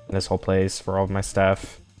room in this whole place for all of my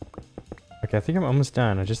stuff. Okay, I think I'm almost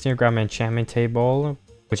done. I just need to grab my enchantment table,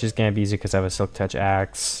 which is going to be easy because I have a silk touch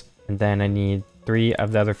axe. And then I need 3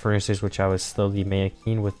 of the other furnaces, which I was slowly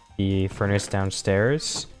making with the furnace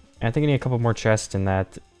downstairs. And I think I need a couple more chests in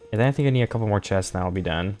that. And then I think I need a couple more chests and I'll be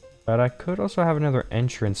done. But I could also have another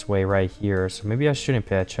entranceway right here, so maybe I shouldn't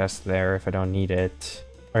put a chest there if I don't need it.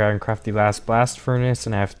 Okay, I can craft the last blast furnace,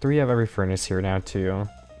 and I have 3 of every furnace here now too.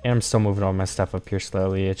 And I'm still moving all my stuff up here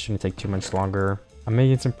slowly, it shouldn't take too much longer. I'm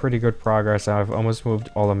making some pretty good progress. I've almost moved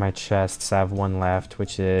all of my chests. I have 1 left,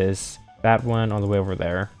 which is that one all the way over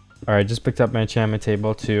there. Alright, just picked up my enchantment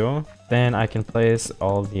table too. Then I can place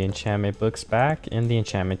all the enchantment books back in the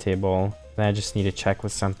enchantment table. Then I just need to check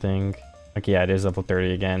with something. Okay, yeah, it is level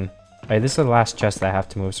 30 again. Alright, this is the last chest that I have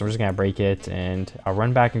to move, so we're just gonna break it, and I'll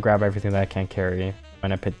run back and grab everything that I can't carry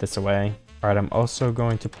when I put this away. Alright, I'm also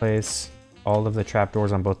going to place all of the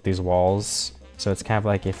trapdoors on both these walls, so it's kind of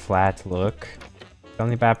like a flat look. The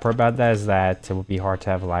only bad part about that is that it will be hard to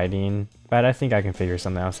have lighting But I think I can figure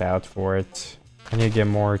something else out for it. I need to get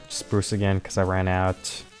more spruce again because I ran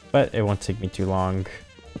out. But it won't take me too long.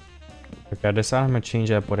 Okay, I decided I'm going to change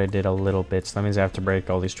up what I did a little bit. So that means I have to break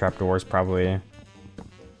all these trapdoors probably.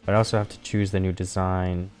 But I also have to choose the new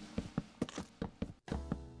design.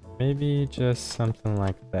 Maybe just something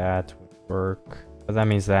like that would work. But that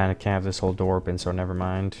means that I can't have this whole door open, so never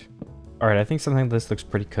mind. Alright, I think something like this looks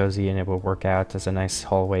pretty cozy and it will work out as a nice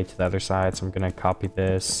hallway to the other side. So I'm going to copy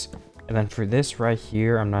this. And then for this right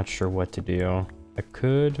here, I'm not sure what to do. I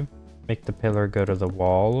could make the pillar go to the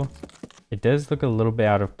wall. It does look a little bit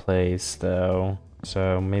out of place though.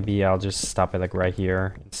 So maybe I'll just stop it like right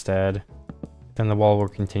here instead. Then the wall will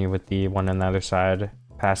continue with the one on the other side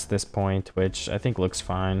past this point, which I think looks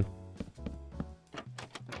fine.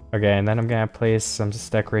 Okay, and then I'm gonna place some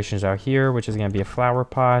decorations out here, which is gonna be a flower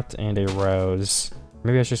pot and a rose.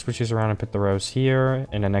 Maybe I should switch these around and put the rose here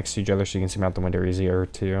and then next to each other so you can see them out the window easier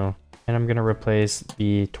too. And I'm gonna replace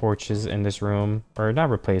the torches in this room, or not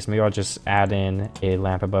replace, maybe I'll just add in a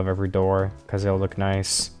lamp above every door because it'll look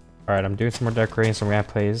nice. Alright, I'm doing some more decorating, so I'm gonna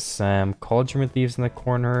place some cauldron with leaves in the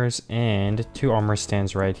corners and 2 armor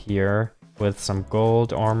stands right here with some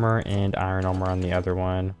gold armor and iron armor on the other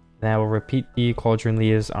one. Then I will repeat the cauldron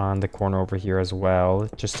leaves on the corner over here as well,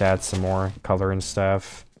 just to add some more color and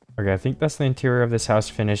stuff. Okay, I think that's the interior of this house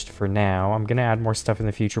finished for now. I'm gonna add more stuff in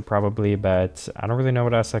the future probably, but I don't really know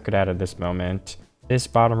what else I could add at this moment. This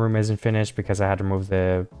bottom room isn't finished because I had to remove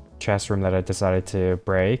the chest room that I decided to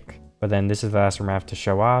break. But then this is the last room I have to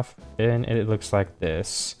show off, and it looks like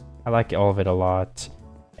this. I like all of it a lot.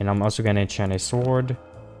 And I'm also gonna enchant a sword.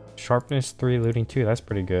 Sharpness 3, looting 2, that's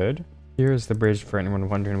pretty good. Here's the bridge for anyone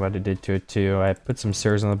wondering what it did to it too. I put some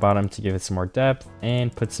stairs on the bottom to give it some more depth,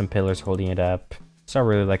 and put some pillars holding it up. So I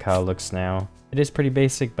really like how it looks now. It is pretty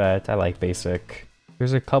basic, but I like basic.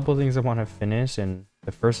 There's a couple things I want to finish, and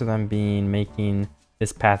the first of them being making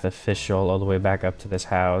this path official all the way back up to this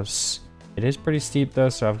house. It is pretty steep though,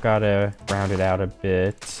 so I've got to round it out a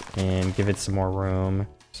bit and give it some more room.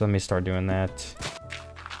 So let me start doing that.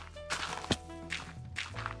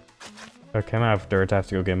 Okay, I'm out of dirt. I have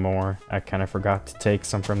to go get more. I kind of forgot to take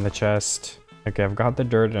some from the chest. Okay, I've got the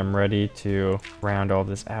dirt and I'm ready to round all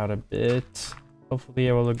this out a bit. Hopefully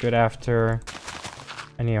it will look good after.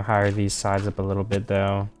 I need to higher these sides up a little bit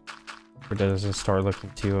though, so it doesn't start looking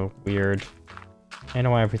too weird. And I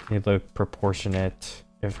want everything to look proportionate,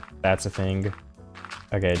 if that's a thing.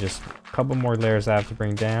 Okay, just a couple more layers I have to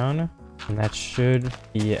bring down, and that should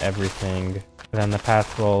be everything. And then the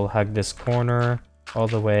path will hug this corner all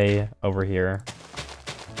the way over here.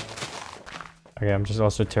 Okay, I'm just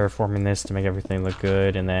also terraforming this to make everything look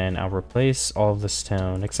good, and then I'll replace all of the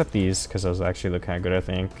stone, except these, because those actually look kind of good, I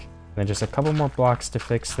think. And then just a couple more blocks to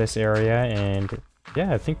fix this area, and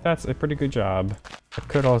yeah, I think that's a pretty good job. I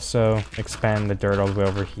could also expand the dirt all the way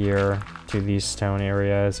over here to these stone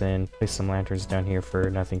areas and place some lanterns down here for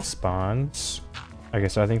nothing spawns. Okay,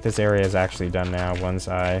 so I think this area is actually done now once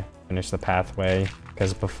I finish the pathway.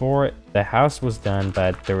 Because before, the house was done,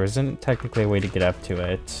 but there wasn't technically a way to get up to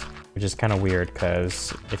it. Which is kind of weird,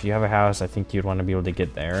 because if you have a house, I think you'd want to be able to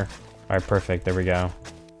get there. Alright, perfect, there we go.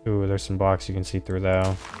 Ooh, there's some blocks you can see through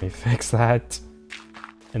though. Let me fix that.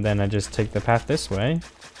 And then I just take the path this way.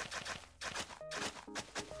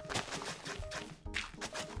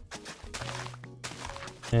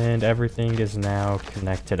 And everything is now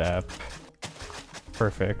connected up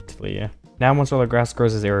perfectly. Now once all the grass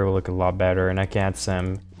grows, this area will look a lot better, and I can add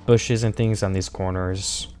some bushes and things on these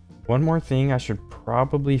corners. One more thing I should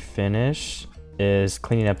probably finish is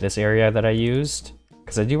cleaning up this area that I used,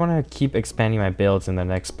 because I do want to keep expanding my builds in the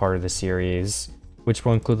next part of the series, which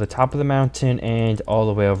will include the top of the mountain and all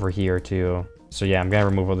the way over here too. So yeah, I'm gonna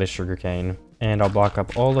remove all this sugarcane, and I'll block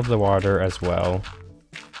up all of the water as well.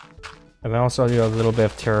 And then also I'll do a little bit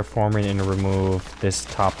of terraforming and remove this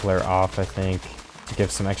top layer off, I think, to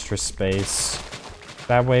give some extra space.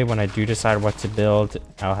 That way when I do decide what to build,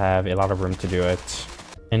 I'll have a lot of room to do it.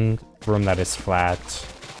 And room that is flat.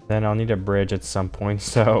 Then I'll need a bridge at some point,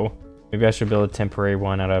 so maybe I should build a temporary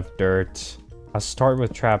one out of dirt. I'll start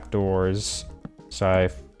with trapdoors, so I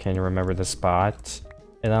can remember the spot.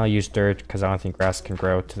 And then I'll use dirt, because I don't think grass can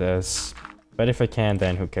grow to this. But if I can,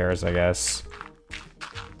 then who cares, I guess.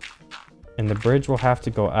 And the bridge will have to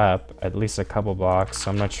go up at least a couple blocks, so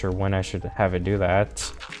I'm not sure when I should have it do that.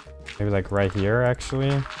 Maybe like right here,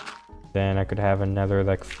 actually. Then I could have another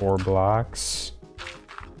like 4 blocks.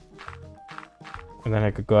 And then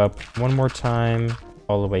I could go up one more time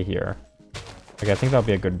all the way here. Okay, I think that'll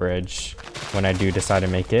be a good bridge when I do decide to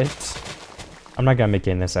make it. I'm not gonna make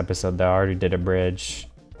it in this episode though, I already did a bridge.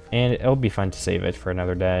 And it'll be fun to save it for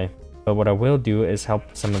another day. But what I will do is help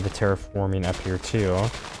some of the terraforming up here too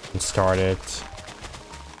and start it.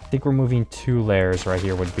 I think removing 2 layers right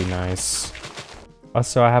here would be nice.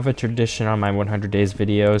 Also, I have a tradition on my 100 days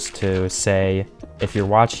videos to say, if you're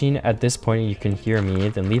watching at this point and you can hear me,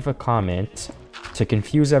 then leave a comment to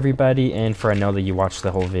confuse everybody and for I know that you watched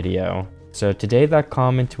the whole video. So today that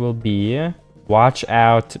comment will be, watch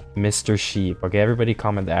out Mr. Sheep. Okay, everybody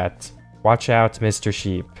comment that. Watch out Mr.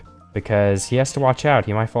 Sheep. Because he has to watch out,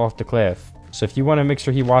 he might fall off the cliff. So if you want to make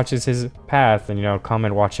sure he watches his path, then, you know,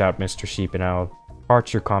 comment watch out Mr. Sheep, and I'll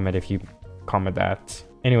heart your comment if you comment that.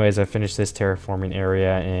 Anyways, I finished this terraforming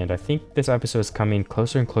area, and I think this episode is coming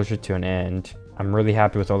closer and closer to an end. I'm really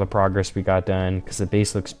happy with all the progress we got done, because the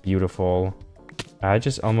base looks beautiful. I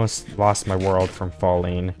just almost lost my world from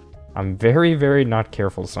falling. I'm very, very not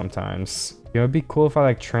careful sometimes. You know, it'd be cool if I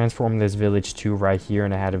like transform this village too right here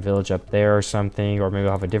and I had a village up there or something, or maybe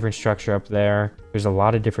I'll have a different structure up there. There's a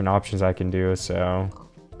lot of different options I can do, so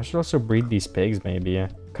I should also breed these pigs maybe.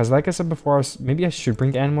 Because like I said before, maybe I should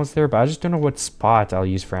bring animals there, but I just don't know what spot I'll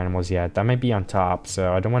use for animals yet. That might be on top,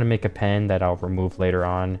 so I don't want to make a pen that I'll remove later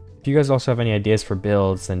on. If you guys also have any ideas for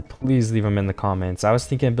builds, then please leave them in the comments. I was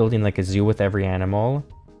thinking of building like a zoo with every animal.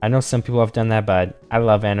 I know some people have done that, but I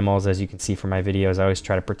love animals, as you can see from my videos. I always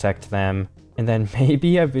try to protect them. And then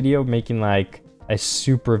maybe a video making like a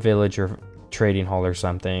super village or trading hall or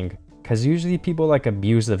something. Because usually people like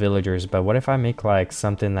abuse the villagers, but what if I make like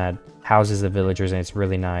something that houses the villagers and it's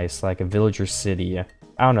really nice, like a villager city? I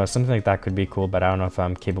don't know, something like that could be cool, but I don't know if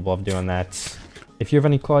I'm capable of doing that. If you have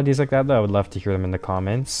any cool ideas like that though, I would love to hear them in the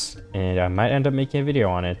comments, and I might end up making a video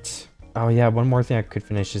on it. Oh yeah, one more thing I could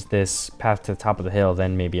finish is this path to the top of the hill,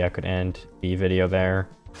 then maybe I could end the video there.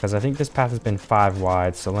 Because I think this path has been 5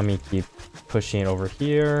 wide, so let me keep pushing it over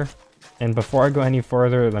here. And before I go any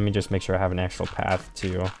further, let me just make sure I have an actual path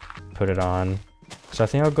to put it on. So I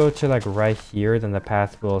think I'll go to like right here, then the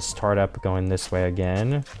path will start up going this way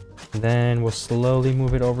again. And then we'll slowly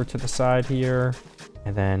move it over to the side here.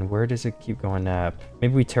 And then where does it keep going up?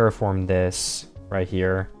 Maybe we terraform this right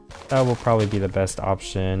here. That will probably be the best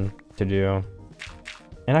option to do.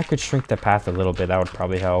 And I could shrink the path a little bit, that would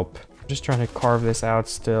probably help. I'm just trying to carve this out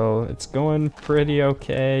still. It's going pretty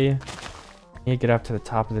okay. I need to get up to the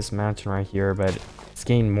top of this mountain right here, but it's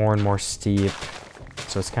getting more and more steep.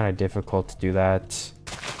 So it's kind of difficult to do that.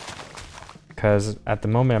 Because at the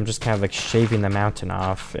moment I'm just kind of like shaving the mountain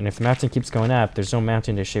off. And if the mountain keeps going up, there's no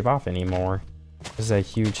mountain to shave off anymore. This is a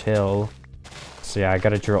huge hill. So yeah, I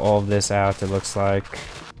gotta drill all of this out, it looks like.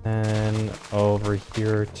 And over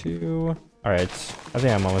here too. Alright, I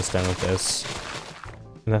think I'm almost done with this.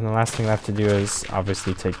 And then the last thing I have to do is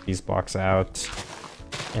obviously take these blocks out.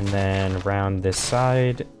 And then round this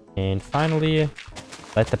side. And finally,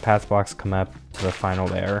 let the path blocks come up to the final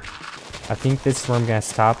layer. I think this is where I'm going to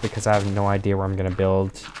stop because I have no idea where I'm going to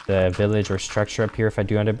build the village or structure up here if I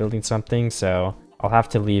do end up building something. So I'll have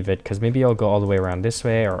to leave it because maybe I'll go all the way around this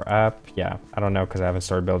way or up. Yeah, I don't know because I haven't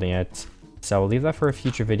started building it. So I'll leave that for a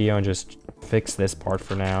future video and just fix this part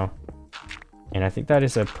for now. And I think that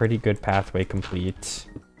is a pretty good pathway complete.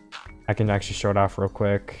 I can actually show it off real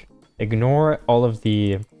quick. Ignore all of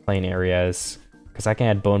the plain areas because I can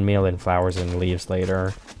add bone meal and flowers and leaves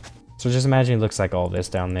later. So just imagine it looks like all this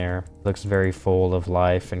down there. It looks very full of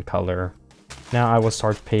life and color. Now I will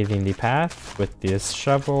start paving the path with this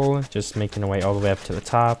shovel, just making a way all the way up to the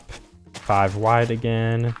top. 5 wide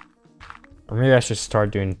again. Or maybe I should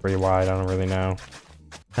start doing 3 wide, I don't really know.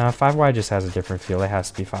 5 wide just has a different feel, it has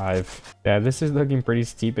to be 5. Yeah, this is looking pretty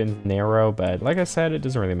steep and narrow, but like I said, it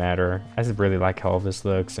doesn't really matter. I just really like how all this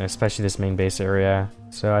looks, and especially this main base area.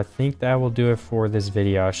 So I think that will do it for this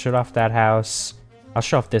video. I'll show off that house. I'll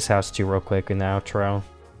show off this house too real quick in the outro.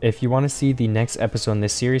 If you want to see the next episode in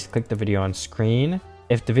this series, click the video on screen.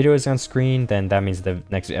 If the video is on screen, then that means the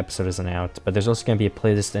next episode isn't out, but there's also going to be a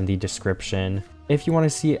playlist in the description. If you want to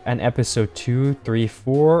see an episode 2, 3,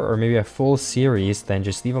 4, or maybe a full series, then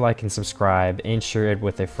just leave a like and subscribe and share it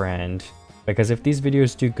with a friend. Because if these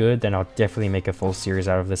videos do good, then I'll definitely make a full series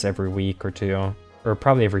out of this every week or 2, or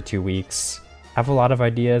probably every 2 weeks. I have a lot of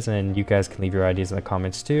ideas and you guys can leave your ideas in the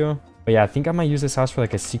comments too. But yeah, I think I might use this house for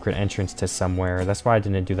like a secret entrance to somewhere. That's why I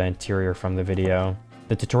didn't do the interior from the video.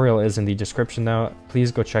 The tutorial is in the description though.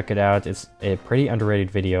 Please go check it out. It's a pretty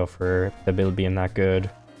underrated video for the build being that good.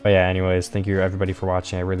 But yeah, anyways, thank you everybody for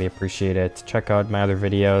watching. I really appreciate it. Check out my other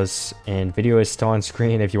videos. And video is still on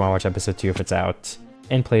screen if you want to watch episode 2 if it's out.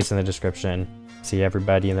 And place in the description. See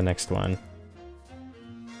everybody in the next one.